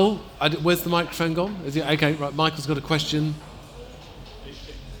 Michael, where's the microphone gone? Is it okay? Right, Michael's got a question.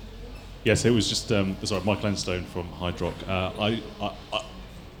 Yes, it was just sorry, Michael Enstone from Hydrock.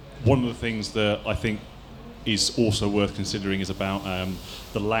 One of the things that I think is also worth considering is about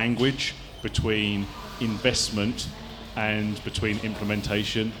the language between investment and between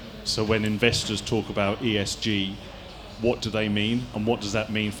implementation. So when investors talk about ESG, what do they mean, and what does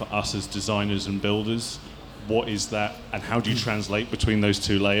that mean for us as designers and builders? What is that, and how do you translate between those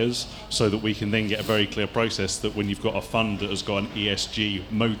two layers so that we can then get a very clear process that when you've got a fund that has got an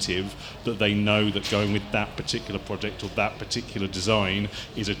ESG motive, that they know that going with that particular project or that particular design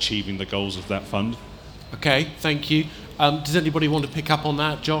is achieving the goals of that fund? Okay, thank you. Does anybody want to pick up on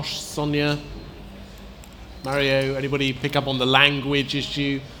that? Josh, Sonia, Mario, anybody pick up on the language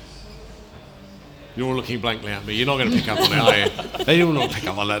issue? You're all looking blankly at me. You're not going to pick up on it, are you? They didn't want to pick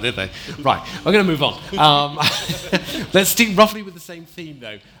up on that, did they? Right, we're going to move on. Let's stick roughly with the same theme,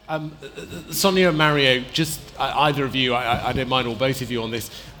 though. Sonia and Mario, just either of you, I don't mind, or both of you on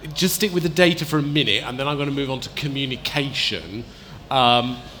this, just stick with the data for a minute, and then I'm going to move on to communication.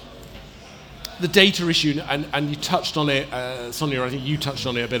 The data issue, and you touched on it, Sonia, I think you touched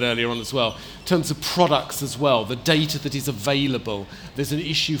on it a bit earlier on as well, in terms of products as well, the data that is available. There's an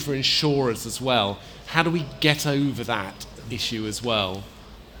issue for insurers as well. How do we get over that issue as well?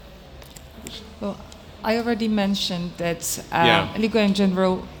 Well, I already mentioned that Ligo in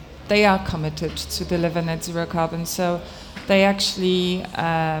general, they are committed to deliver net zero carbon, so they actually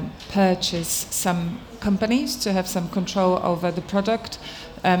purchase some companies to have some control over the product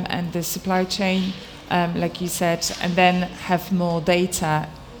and the supply chain, like you said, and then have more data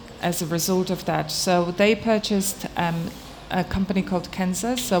as a result of that. So they purchased a company called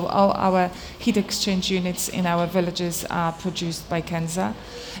Kenza. So all our heat exchange units in our villages are produced by Kenza.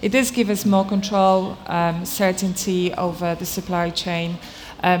 It does give us more control, certainty over the supply chain.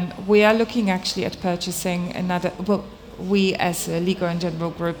 We are looking actually at purchasing another, well, we as a Ligo in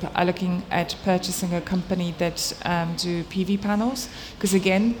General Group are looking at purchasing a company that do PV panels, because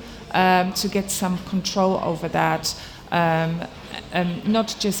again, to get some control over that,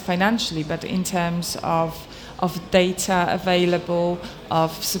 not just financially, but in terms of data available,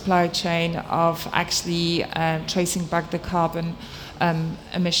 of supply chain, of actually tracing back the carbon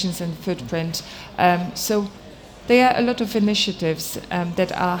emissions and footprint. So there are a lot of initiatives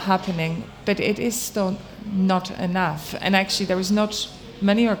that are happening, but it is still not enough. And actually there is not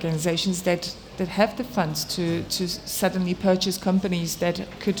many organizations that have the funds to suddenly purchase companies that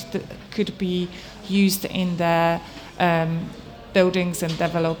could be used in their buildings and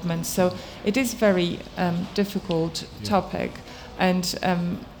development. So it is very difficult topic. And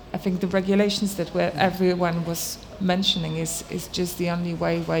I think the regulations that everyone was mentioning is just the only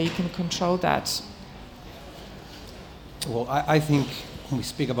way where you can control that. Well, I think when we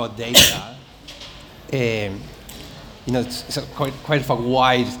speak about data, it's quite a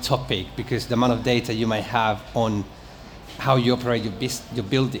wide topic, because the amount of data you might have on how you operate your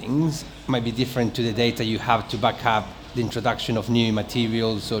buildings might be different to the data you have to back up the introduction of new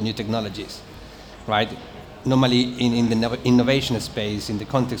materials or new technologies. right? Normally in the innovation space, in the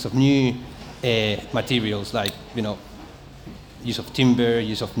context of new materials like, use of timber,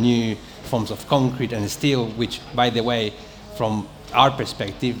 use of new forms of concrete and steel, which, by the way, from our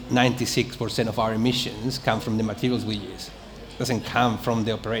perspective, 96% of our emissions come from the materials we use. It doesn't come from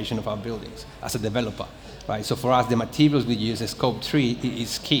the operation of our buildings as a developer, right? So for us, the materials we use, scope 3,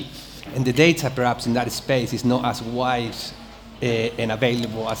 is key. And the data, perhaps, in that space is not as wide and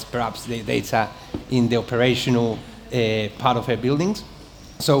available as perhaps the data in the operational part of our buildings.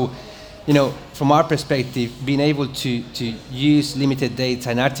 So, from our perspective, being able to use limited data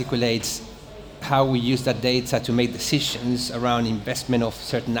and articulate how we use that data to make decisions around investment of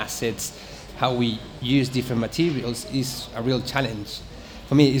certain assets, how we use different materials, is a real challenge.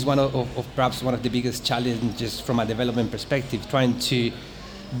 For me, it's perhaps one of the biggest challenges from a development perspective, trying to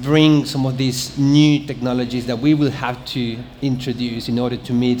bring some of these new technologies that we will have to introduce in order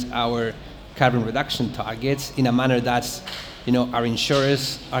to meet our carbon reduction targets in a manner that, our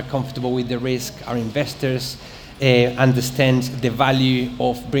insurers are comfortable with the risk, our investors understand the value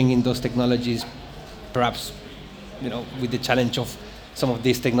of bringing those technologies, perhaps, with the challenge of some of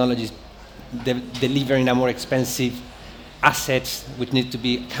these technologies delivering a more expensive assets which need to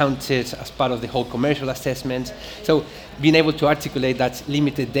be counted as part of the whole commercial assessment. So being able to articulate that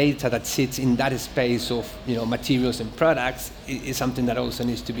limited data that sits in that space of materials and products is something that also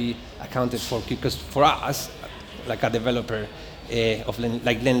needs to be accounted for, because for us, like a developer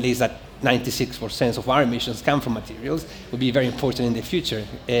like Lendlease, that 96% of our emissions come from materials, will be very important in the future.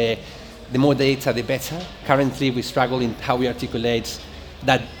 The more data, the better. Currently, we struggle in how we articulate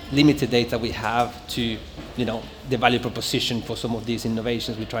that limited data we have to, the value proposition for some of these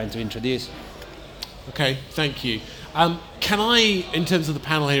innovations we're trying to introduce. Okay, thank you. Can I, in terms of the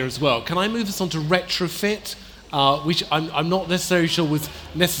panel here as well, can I move us on to retrofit, which I'm not necessarily sure was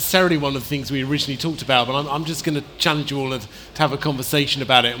necessarily one of the things we originally talked about, but I'm just going to challenge you all to have a conversation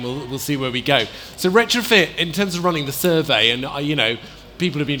about it, and we'll see where we go. So retrofit, in terms of running the survey, and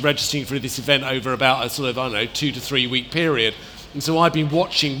people have been registering for this event over about a sort of, 2 to 3 week period. And so I've been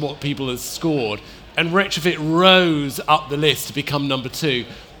watching what people have scored, and retrofit rose up the list to become number 2.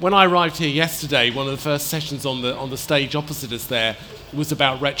 When I arrived here yesterday, one of the first sessions on the stage opposite us there was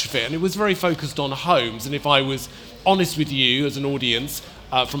about retrofit, and it was very focused on homes. And if I was honest with you as an audience,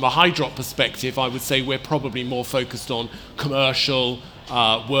 from a Hydrock perspective, I would say we're probably more focused on commercial,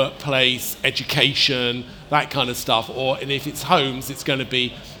 workplace, education, that kind of stuff. And if it's homes, it's going to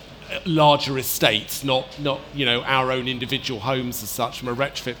be larger estates, not our own individual homes as such from a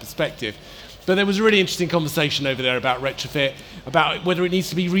retrofit perspective. But there was a really interesting conversation over there about retrofit, about whether it needs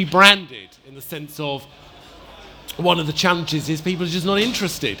to be rebranded, in the sense of one of the challenges is people are just not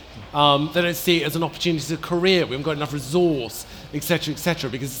interested. They don't see it as an opportunity as a career. We haven't got enough resource, etc.,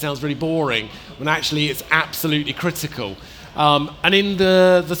 because it sounds really boring, when actually it's absolutely critical. And in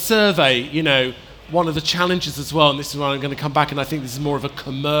the survey, one of the challenges as well, and this is where I'm going to come back, and I think this is more of a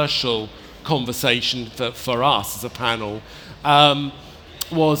commercial conversation for us as a panel,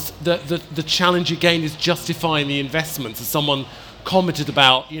 was the challenge again is justifying the investments. As someone commented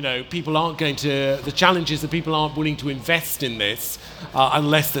about, people aren't going to, the challenge is that people aren't willing to invest in this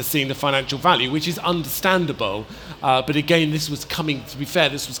unless they're seeing the financial value, which is understandable. But again, this was coming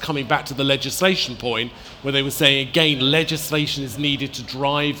back to the legislation point, where they were saying, again, legislation is needed to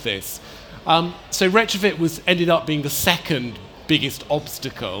drive this. So retrofit ended up being the second biggest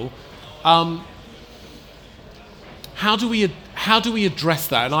obstacle. How do we address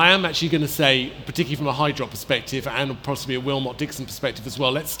that? And I am actually going to say, particularly from a Hydrock perspective and possibly a Wilmot Dixon perspective as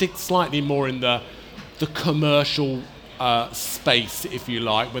well, let's stick slightly more in the commercial space, if you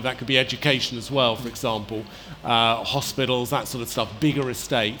like, where that could be education as well, for example, hospitals, that sort of stuff, bigger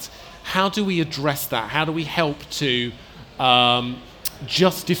estates. How do we address that? How do we help to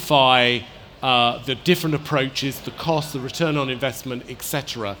justify the different approaches, the cost, the return on investment,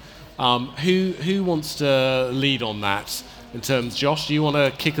 etc.? Who wants to lead on that? In terms, Josh, do you want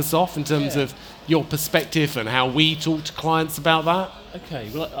to kick us off in terms of your perspective and how we talk to clients about that? Okay,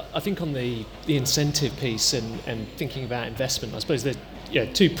 well, I think on the incentive piece and thinking about investment, I suppose there are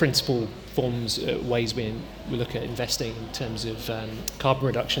two principal ways we look at investing in terms of carbon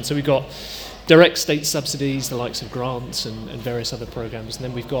reduction. So we've got direct state subsidies, the likes of grants and various other programs, and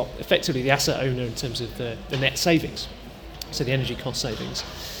then we've got effectively the asset owner in terms of the net savings, so the energy cost savings.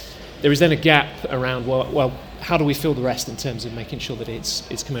 There is then a gap around, well, how do we fill the rest in terms of making sure that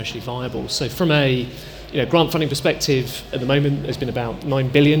it's commercially viable? So from a grant funding perspective, at the moment there's been about 9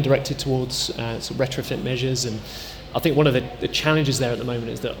 billion directed towards sort of retrofit measures, and I think one of the challenges there at the moment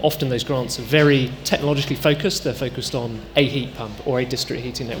is that often those grants are very technologically focused. They're focused on a heat pump or a district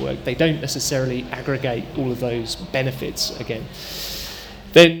heating network. They don't necessarily aggregate all of those benefits again.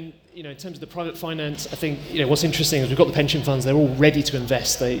 Then, in terms of the private finance, I think what's interesting is we've got the pension funds. They're all ready to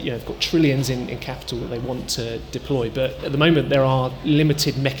invest. They've got trillions in capital that they want to deploy. But at the moment, there are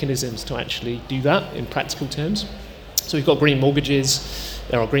limited mechanisms to actually do that in practical terms. So we've got green mortgages.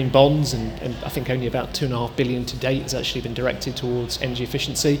 There are green bonds, and I think only about $2.5 billion to date has actually been directed towards energy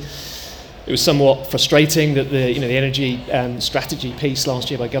efficiency. It was somewhat frustrating that the energy strategy piece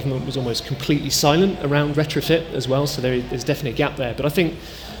last year by government was almost completely silent around retrofit as well. So there's definitely a gap there. But I think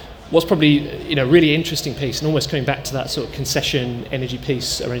what's probably a really interesting piece, and almost coming back to that sort of concession energy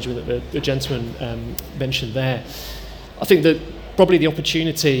piece arrangement that the gentleman mentioned there, I think that probably the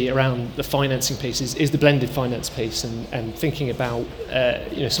opportunity around the financing piece is the blended finance piece, and thinking about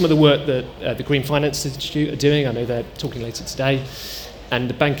some of the work that the Green Finance Institute are doing. I know they're talking later today, and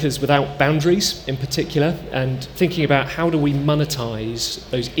the Bankers Without Boundaries in particular, and thinking about how do we monetize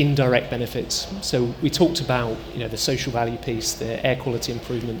those indirect benefits. So we talked about the social value piece, the air quality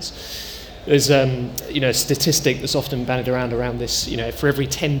improvements. There's a statistic that's often bandied around this. For every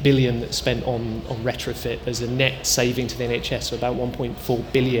 10 billion that's spent on retrofit, there's a net saving to the NHS of about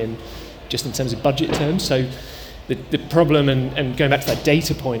 1.4 billion, just in terms of budget terms. So the problem, and going back to that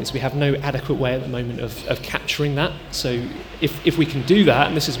data point, is we have no adequate way at the moment of capturing that. So if we can do that,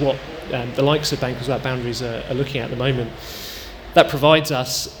 and this is what the likes of Bankers Without Boundaries are looking at the moment, that provides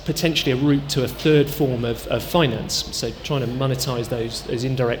us potentially a route to a third form of finance, so trying to monetize those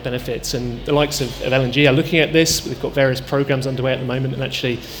indirect benefits. And the likes of LNG are looking at this. We've got various programs underway at the moment, and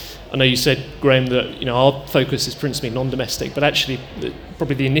actually, I know you said, Graham, that our focus is principally non-domestic, but actually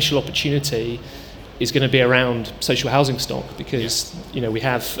probably the initial opportunity is going to be around social housing stock, because we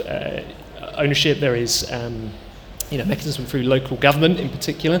have ownership. There is mechanism through local government in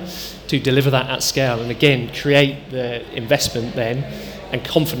particular to deliver that at scale, and again create the investment then and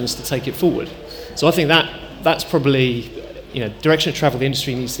confidence to take it forward. So I think that's probably direction of travel the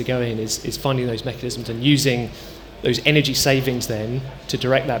industry needs to go in, is finding those mechanisms and using those energy savings then to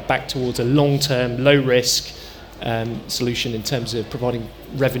direct that back towards a long-term, low-risk solution in terms of providing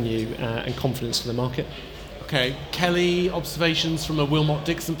revenue and confidence to the market. Okay, Kelly, observations from a Wilmot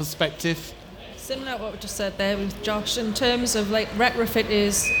Dixon perspective? Similar to what we just said there with Josh, in terms of retrofit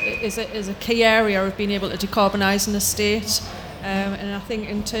is a key area of being able to decarbonise an estate. And I think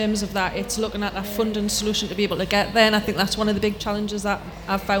in terms of that, it's looking at that funding solution to be able to get there. And I think that's one of the big challenges that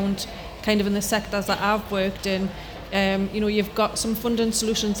I've found kind of in the sectors that I've worked in. You've got some funding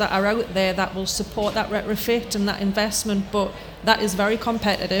solutions that are out there that will support that retrofit and that investment, but that is very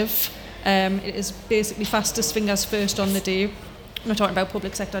competitive. It is basically fastest fingers first on the day. I'm not talking about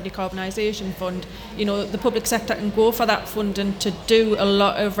public sector decarbonisation fund. The public sector can go for that funding to do a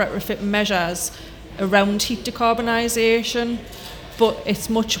lot of retrofit measures around heat decarbonisation, but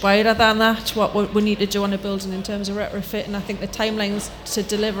it's much wider than that, what we need to do on a building in terms of retrofit, and I think the timelines to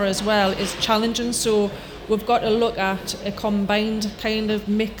deliver as well is challenging. So we've got to look at a combined kind of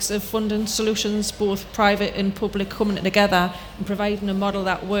mix of funding solutions, both private and public, coming together and providing a model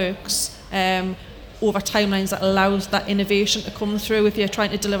that works over timelines that allows that innovation to come through. If you're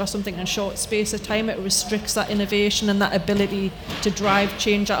trying to deliver something in a short space of time, it restricts that innovation and that ability to drive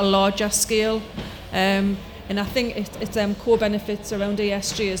change at a larger scale. And I think it's core benefits around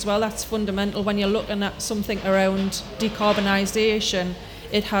ESG as well. That's fundamental when you're looking at something around decarbonisation.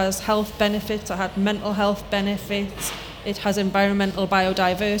 It has health benefits, it has mental health benefits, it has environmental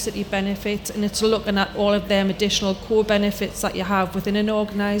biodiversity benefits, and it's looking at all of them additional core benefits that you have within an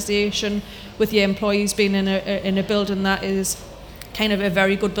organisation, with your employees being in a building that is kind of a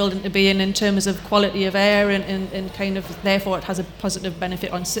very good building to be in terms of quality of air, and kind of therefore it has a positive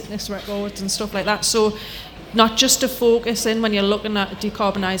benefit on sickness records and stuff like that. So not just to focus in when you're looking at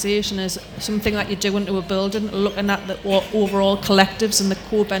decarbonisation as something that you do into a building, looking at the overall collectives and the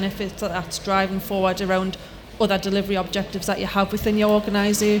core benefits that's driving forward around other delivery objectives that you have within your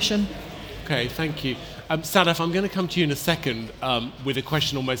organisation. Okay, thank you. Sadaf, I'm going to come to you in a second with a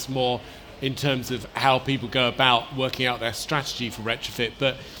question almost more in terms of how people go about working out their strategy for retrofit,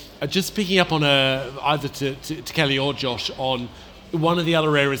 but just picking up on either to Kelly or Josh on one of the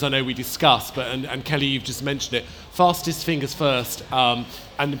other areas I know we discussed, but and Kelly, you've just mentioned it, fastest fingers first, and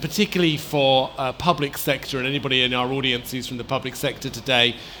particularly for public sector, and anybody in our audience who's from the public sector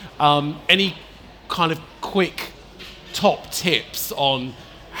today, any kind of quick top tips on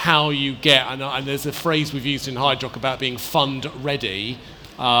how you get, and there's a phrase we've used in Hydrock about being fund ready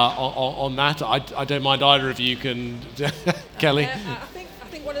on that. I don't mind either of you can, Kelly. I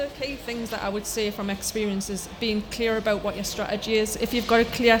think one of the key things that I would say from experience is being clear about what your strategy is. If you've got a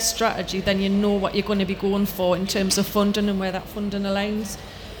clear strategy, then you know what you're going to be going for in terms of funding and where that funding aligns.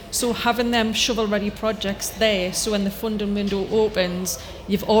 So having them shovel-ready projects there, so when the funding window opens,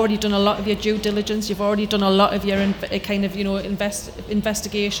 you've already done a lot of your due diligence, you've already done a lot of your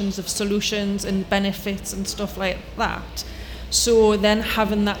investigations of solutions and benefits and stuff like that. So then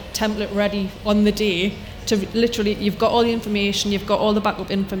having that template ready on the day to literally, you've got all the information, you've got all the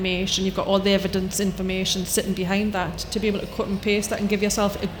backup information, you've got all the evidence information sitting behind that to be able to cut and paste that and give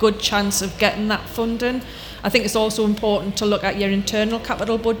yourself a good chance of getting that funding. I think it's also important to look at your internal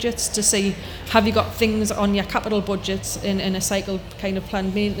capital budgets to see, have you got things on your capital budgets in a cycle kind of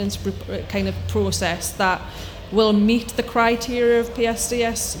planned maintenance kind of process that will meet the criteria of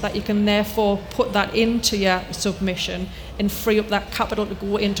PSDS, that you can therefore put that into your submission and free up that capital to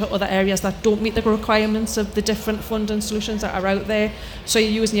go into other areas that don't meet the requirements of the different funding solutions that are out there. So you're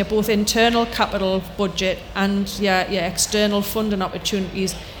using your both internal capital budget and your external funding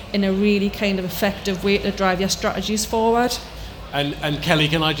opportunities in a really kind of effective way to drive your strategies forward. And Kelly,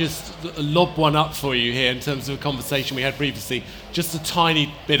 can I just lob one up for you here in terms of a conversation we had previously? Just a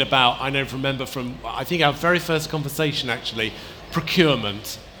tiny bit about, I remember from, I think our very first conversation actually,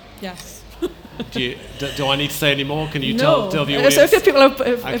 procurement. Yes. Do I need to say any more? Can you tell the audience? So if people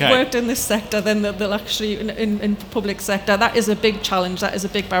have worked in this sector, then they'll actually, in public sector, that is a big challenge, that is a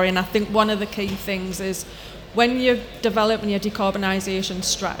big barrier. And I think one of the key things is when you're developing your decarbonisation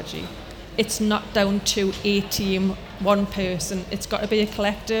strategy, it's not down to a team, one person. It's got to be a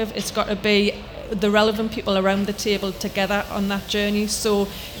collective. It's got to be the relevant people around the table together on that journey. So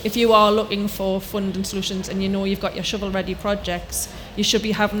if you are looking for funding solutions and you know you've got your shovel-ready projects, you should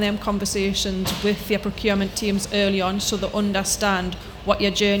be having them conversations with your procurement teams early on so they understand what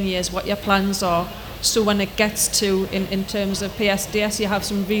your journey is, what your plans are. So when it gets to, in terms of PSDS, you have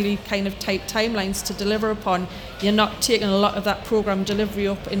some really kind of tight timelines to deliver upon. You're not taking a lot of that programme delivery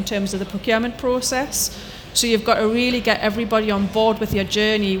up in terms of the procurement process. So you've got to really get everybody on board with your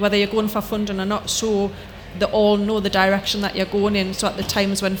journey, whether you're going for funding or not, so they all know the direction that you're going in. So at the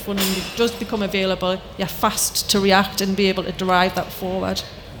times when funding does become available, you're fast to react and be able to drive that forward.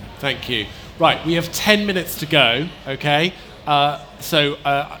 Thank you. Right, we have 10 minutes to go, okay? So,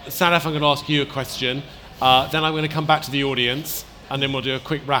 Sadaf, I'm going to ask you a question. Then I'm going to come back to the audience, and then we'll do a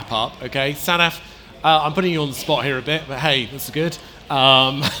quick wrap-up, okay? Sadaf, I'm putting you on the spot here a bit, but hey, that's good.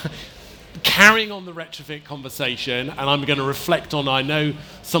 Carrying on the retrofit conversation, and I'm going to reflect on, I know,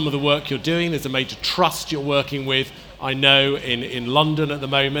 some of the work you're doing. There's a major trust you're working with, I know, in London at the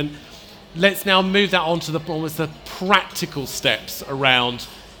moment. Let's now move that on to almost the practical steps around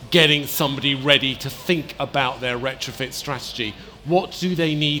getting somebody ready to think about their retrofit strategy. What do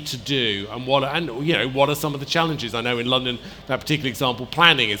they need to do, and what are some of the challenges? I know in London, that particular example,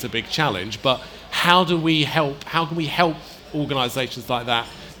 planning is a big challenge, but how can we help organisations like that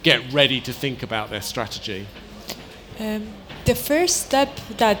get ready to think about their strategy? The first step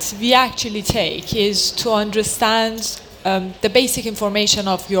that we actually take is to understand the basic information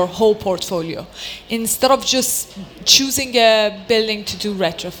of your whole portfolio. Instead of just choosing a building to do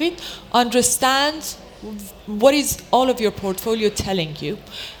retrofit, understand what is all of your portfolio telling you.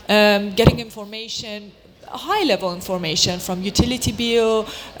 Getting information, high-level information from utility bill,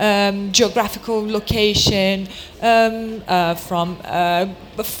 geographical location, from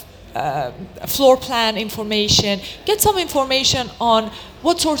floor plan information. Get some information on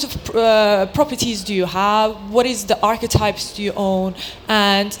what sort of properties do you have, what is the archetypes do you own,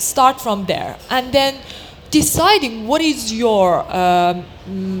 and start from there. And then deciding what is your,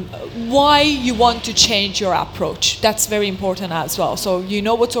 why you want to change your approach. That's very important as well. So you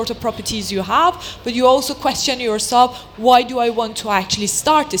know what sort of properties you have, but you also question yourself, why do I want to actually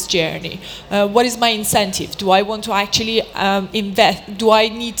start this journey? What is my incentive? Do I want to actually invest? Do I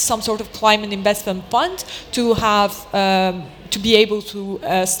need some sort of climate investment fund to have to be able to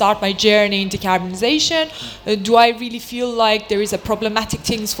start my journey in decarbonization? Do I really feel like there is a problematic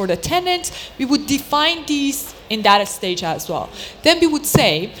things for the tenants? We would define these in that stage as well. Then we would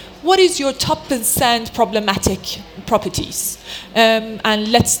say, what is your top % problematic properties?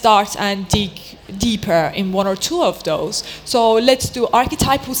 And let's start and dig deeper in one or two of those. So let's do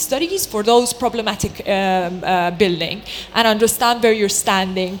archetypal studies for those problematic building and understand where you're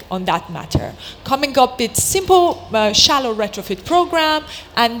standing on that matter. Coming up with simple, shallow retrofit program,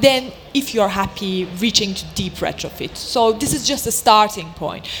 and then if you're happy, reaching to deep retrofit. So this is just a starting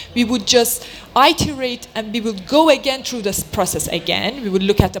point. We would just iterate and we would go again through this process again. We would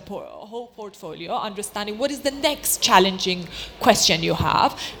look at the whole portfolio, understanding what is the next challenging question you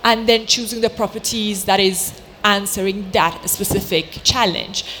have, and then choosing the properties that is answering that specific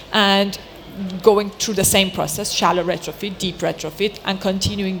challenge and going through the same process, shallow retrofit, deep retrofit, and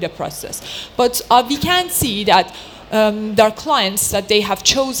continuing the process. But we can see that there are clients that they have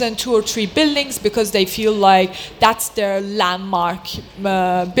chosen 2 or 3 buildings because they feel like that's their landmark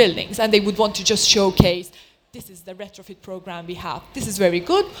buildings, and they would want to just showcase, this is the retrofit program we have. This is very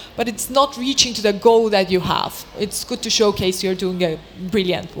good, but it's not reaching to the goal that you have. It's good to showcase you're doing a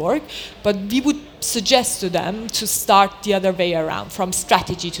brilliant work, but we would suggest to them to start the other way around, from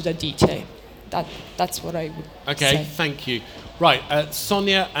strategy to the detail. That's what I would say. Okay, thank you. Right,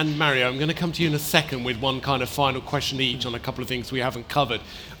 Sonia and Mario, I'm going to come to you in a second with one kind of final question each on a couple of things we haven't covered.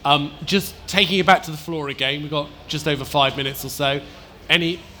 Just taking it back to the floor again, we've got just over 5 minutes or so.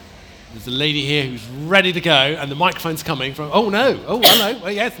 There's a lady here who's ready to go, and the microphone's coming from, oh no, oh hello, oh,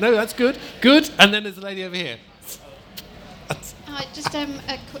 yes, no, that's good, good. And then there's a lady over here. Just a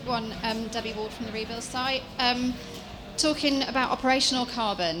quick one, Debbie Ward from the Rebuild site. Talking about operational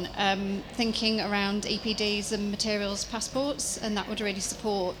carbon, thinking around EPDs and materials passports, and that would really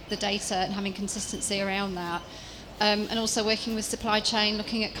support the data and having consistency around that. And also working with supply chain,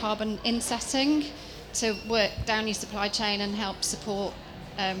 looking at carbon insetting to work down your supply chain and help support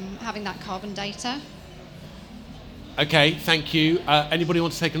having that carbon data. Okay, thank you. Anybody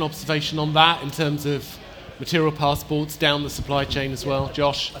want to take an observation on that in terms of material passports down the supply chain as well?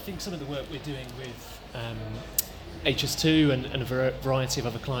 Josh? I think some of the work we're doing with HS2 and a variety of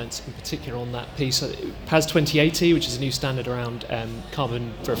other clients in particular on that piece. PAS 2080, which is a new standard around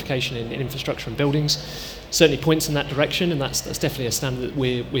carbon verification in infrastructure and buildings, certainly points in that direction, and that's definitely a standard that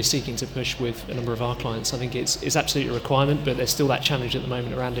we're seeking to push with a number of our clients. I think it's absolutely a requirement, but there's still that challenge at the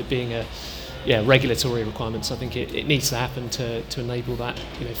moment around it being a regulatory requirement. So I think it needs to happen to enable that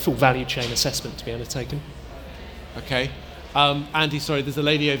full value chain assessment to be undertaken. Okay. Andy, sorry, there's a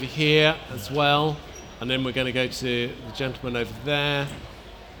lady over here as well. And then we're going to go to the gentleman over there.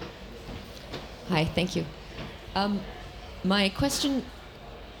 Hi, thank you. My question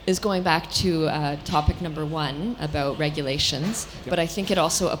is going back to topic number 1 about regulations, but I think it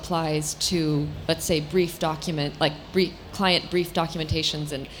also applies to, let's say, client brief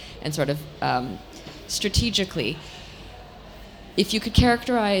documentations and sort of strategically. If you could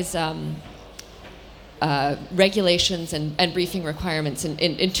characterize regulations and briefing requirements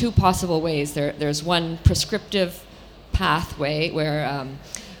in 2 possible ways. There's one prescriptive pathway where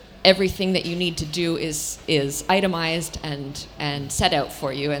everything that you need to do is itemized and set out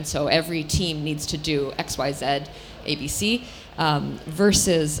for you, and so every team needs to do X, Y, Z, ABC,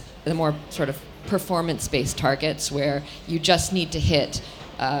 versus the more sort of performance-based targets where you just need to hit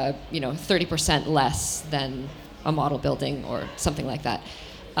 30% less than a model building or something like that.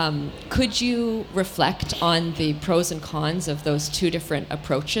 Could you reflect on the pros and cons of those 2 different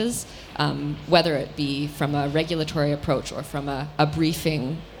approaches, whether it be from a regulatory approach or from a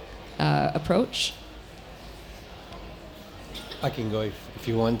briefing approach? I can go if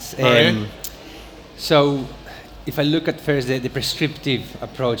you want. So if I look at first the prescriptive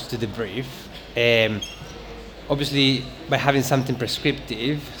approach to the brief, obviously by having something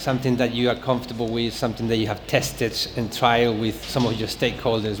prescriptive, something that you are comfortable with, something that you have tested and trialed with some of your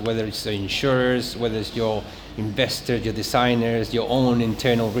stakeholders, whether it's the insurers, whether it's your investors, your designers, your own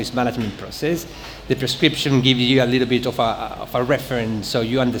internal risk management process, the prescription gives you a little bit of a reference, so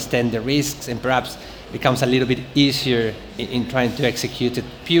you understand the risks, and perhaps becomes a little bit easier in trying to execute it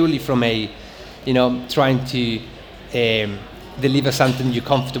purely from trying to deliver something you're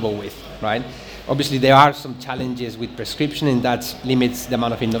comfortable with, right? Obviously, there are some challenges with prescription, and that limits the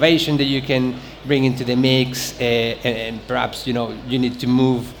amount of innovation that you can bring into the mix, and perhaps you need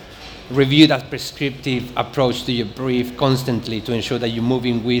to review that prescriptive approach to your brief constantly to ensure that you're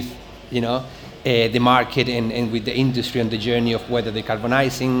moving with the market and with the industry on the journey of whether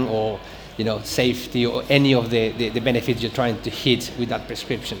decarbonizing or safety or any of the benefits you're trying to hit with that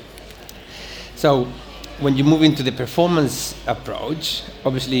prescription. So when you move into the performance approach,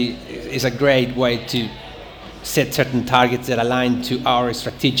 obviously it's a great way to set certain targets that align to our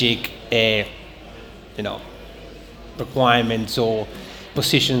strategic requirements or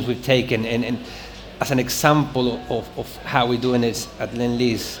positions we've taken. And as an example of how we're doing this at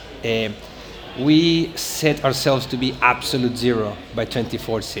Lendlease, we set ourselves to be absolute zero by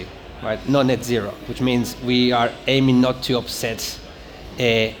 2040, right? Not net zero, which means we are aiming not to offset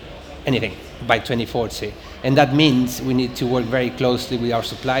anything by 2040. And that means we need to work very closely with our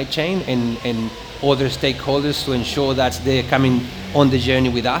supply chain and other stakeholders to ensure that they're coming on the journey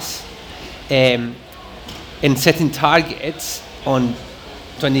with us. And setting targets on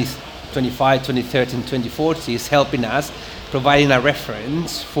 2025, 2030, and 2040 is helping us, providing a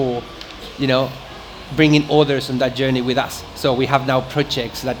reference for, bringing others on that journey with us. So we have now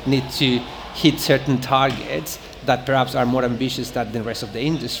projects that need to hit certain targets that perhaps are more ambitious than the rest of the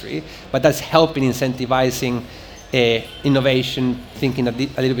industry, but that's helping incentivizing innovation, thinking a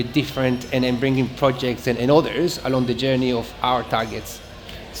little bit different, and then bringing projects and others along the journey of our targets.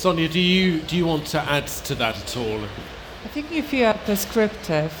 Sonia, do you want to add to that at all? I think if you are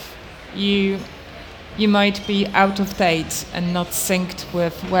prescriptive, you might be out of date and not synced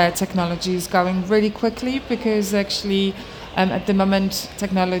with where technology is going really quickly, because actually at the moment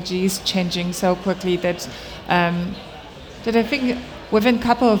technology is changing so quickly that I think within a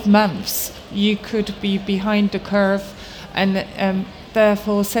couple of months you could be behind the curve, and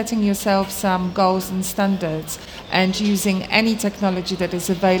therefore setting yourself some goals and standards and using any technology that is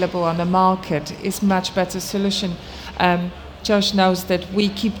available on the market is much better solution. Josh knows that we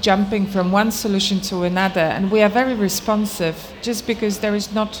keep jumping from one solution to another, and we are very responsive just because there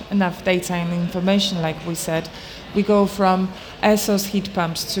is not enough data and information, like we said. We go from air source heat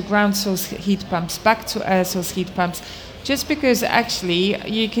pumps to ground source heat pumps, back to air source heat pumps, just because actually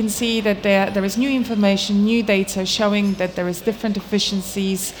you can see that there is new information, new data showing that there is different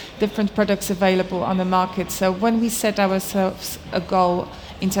efficiencies, different products available on the market. So when we set ourselves a goal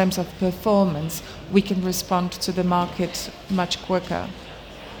in terms of performance, we can respond to the market much quicker.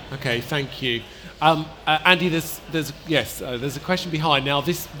 Okay, thank you. Andy, there's a question behind. Now,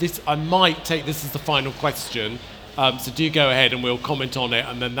 this I might take this as the final question, so do go ahead and we'll comment on it,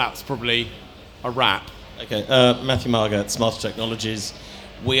 and then that's probably a wrap. Okay, Matthew Marga, Smarter Technologies.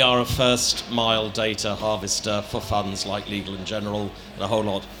 We are a first mile data harvester for funds like Legal & General and a whole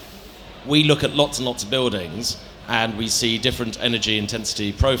lot. We look at lots and lots of buildings and we see different energy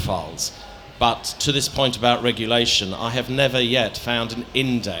intensity profiles. But to this point about regulation, I have never yet found an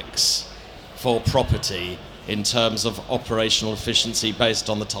index for property in terms of operational efficiency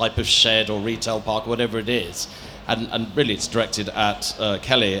based on the type of shed or retail park, whatever it is. And really it's directed at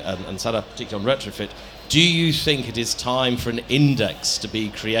Kelly and Sarah, particularly on retrofit. Do you think it is time for an index to be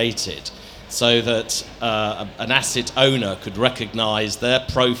created so that an asset owner could recognise their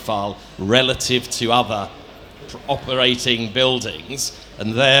profile relative to other operating buildings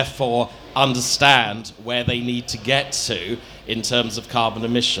and therefore understand where they need to get to in terms of carbon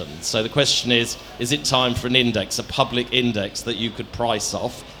emissions? So the question is it time for an index, a public index that you could price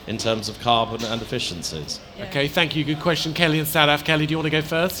off in terms of carbon and efficiencies? Yeah. Okay, thank you. Good question. Kelly and Sadaf. Kelly, do you want to go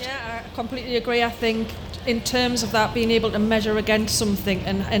first? Yeah, I completely agree. I think in terms of that, being able to measure against something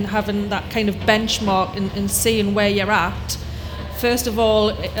and having that kind of benchmark and seeing where you're at, first of all,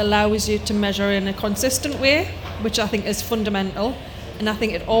 it allows you to measure in a consistent way, which I think is fundamental. And I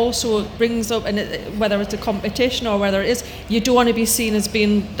think it also brings up, and whether it's a competition or whether it is, you don't want to be seen as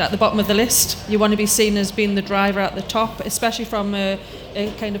being at the bottom of the list. You want to be seen as being the driver at the top, especially from a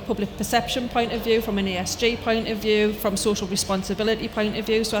kind of public perception point of view, from an ESG point of view, from social responsibility point of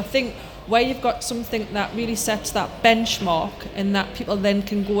view. So I think where you've got something that really sets that benchmark and that people then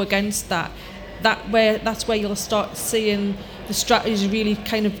can go against that's where you'll start seeing the strategies really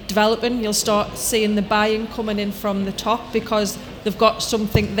kind of developing. You'll start seeing the buy-in coming in from the top because they've got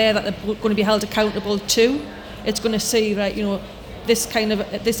something there that they're going to be held accountable to. It's going to see, right, you know,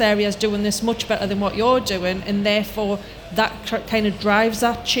 this area is doing this much better than what you're doing, and therefore that kind of drives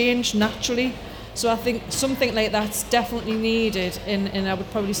that change naturally. So I think something like that's definitely needed, and I would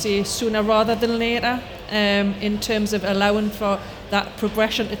probably say sooner rather than later, in terms of allowing for that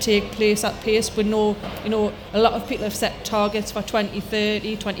progression to take place at pace. We know, you know, a lot of people have set targets for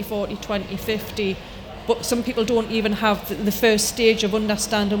 2030, 2040, 2050, but some people don't even have the first stage of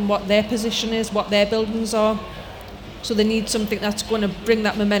understanding what their position is, what their buildings are. So they need something that's going to bring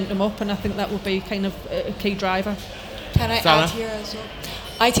that momentum up, and I think that will be kind of a key driver. Can I add here as well?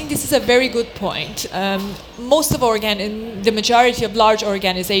 I think this is a very good point. Most of the majority of large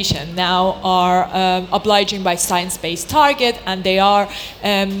organizations now are obliging by science-based target, and they are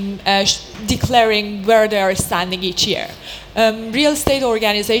declaring where they are standing each year. Real estate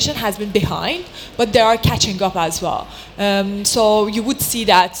organization has been behind, but they are catching up as well. So you would see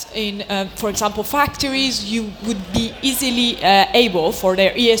that in, for example, factories, you would be easily able for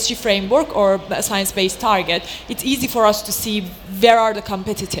their ESG framework or science-based target. It's easy for us to see where are the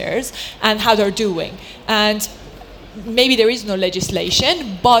competitors and how they're doing. And maybe there is no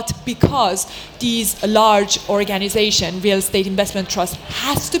legislation, but because these large organization, real estate investment trust,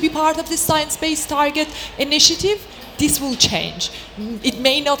 has to be part of this science-based target initiative, this will change. It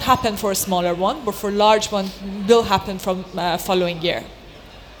may not happen for a smaller one, but for a large one, will happen from following year.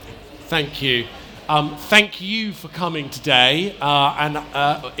 Thank you. Thank you for coming today. And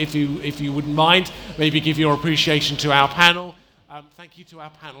if you wouldn't mind, maybe give your appreciation to our panel. Thank you to our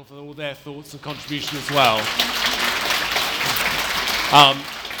panel for all their thoughts and contribution as well.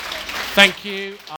 Thank you.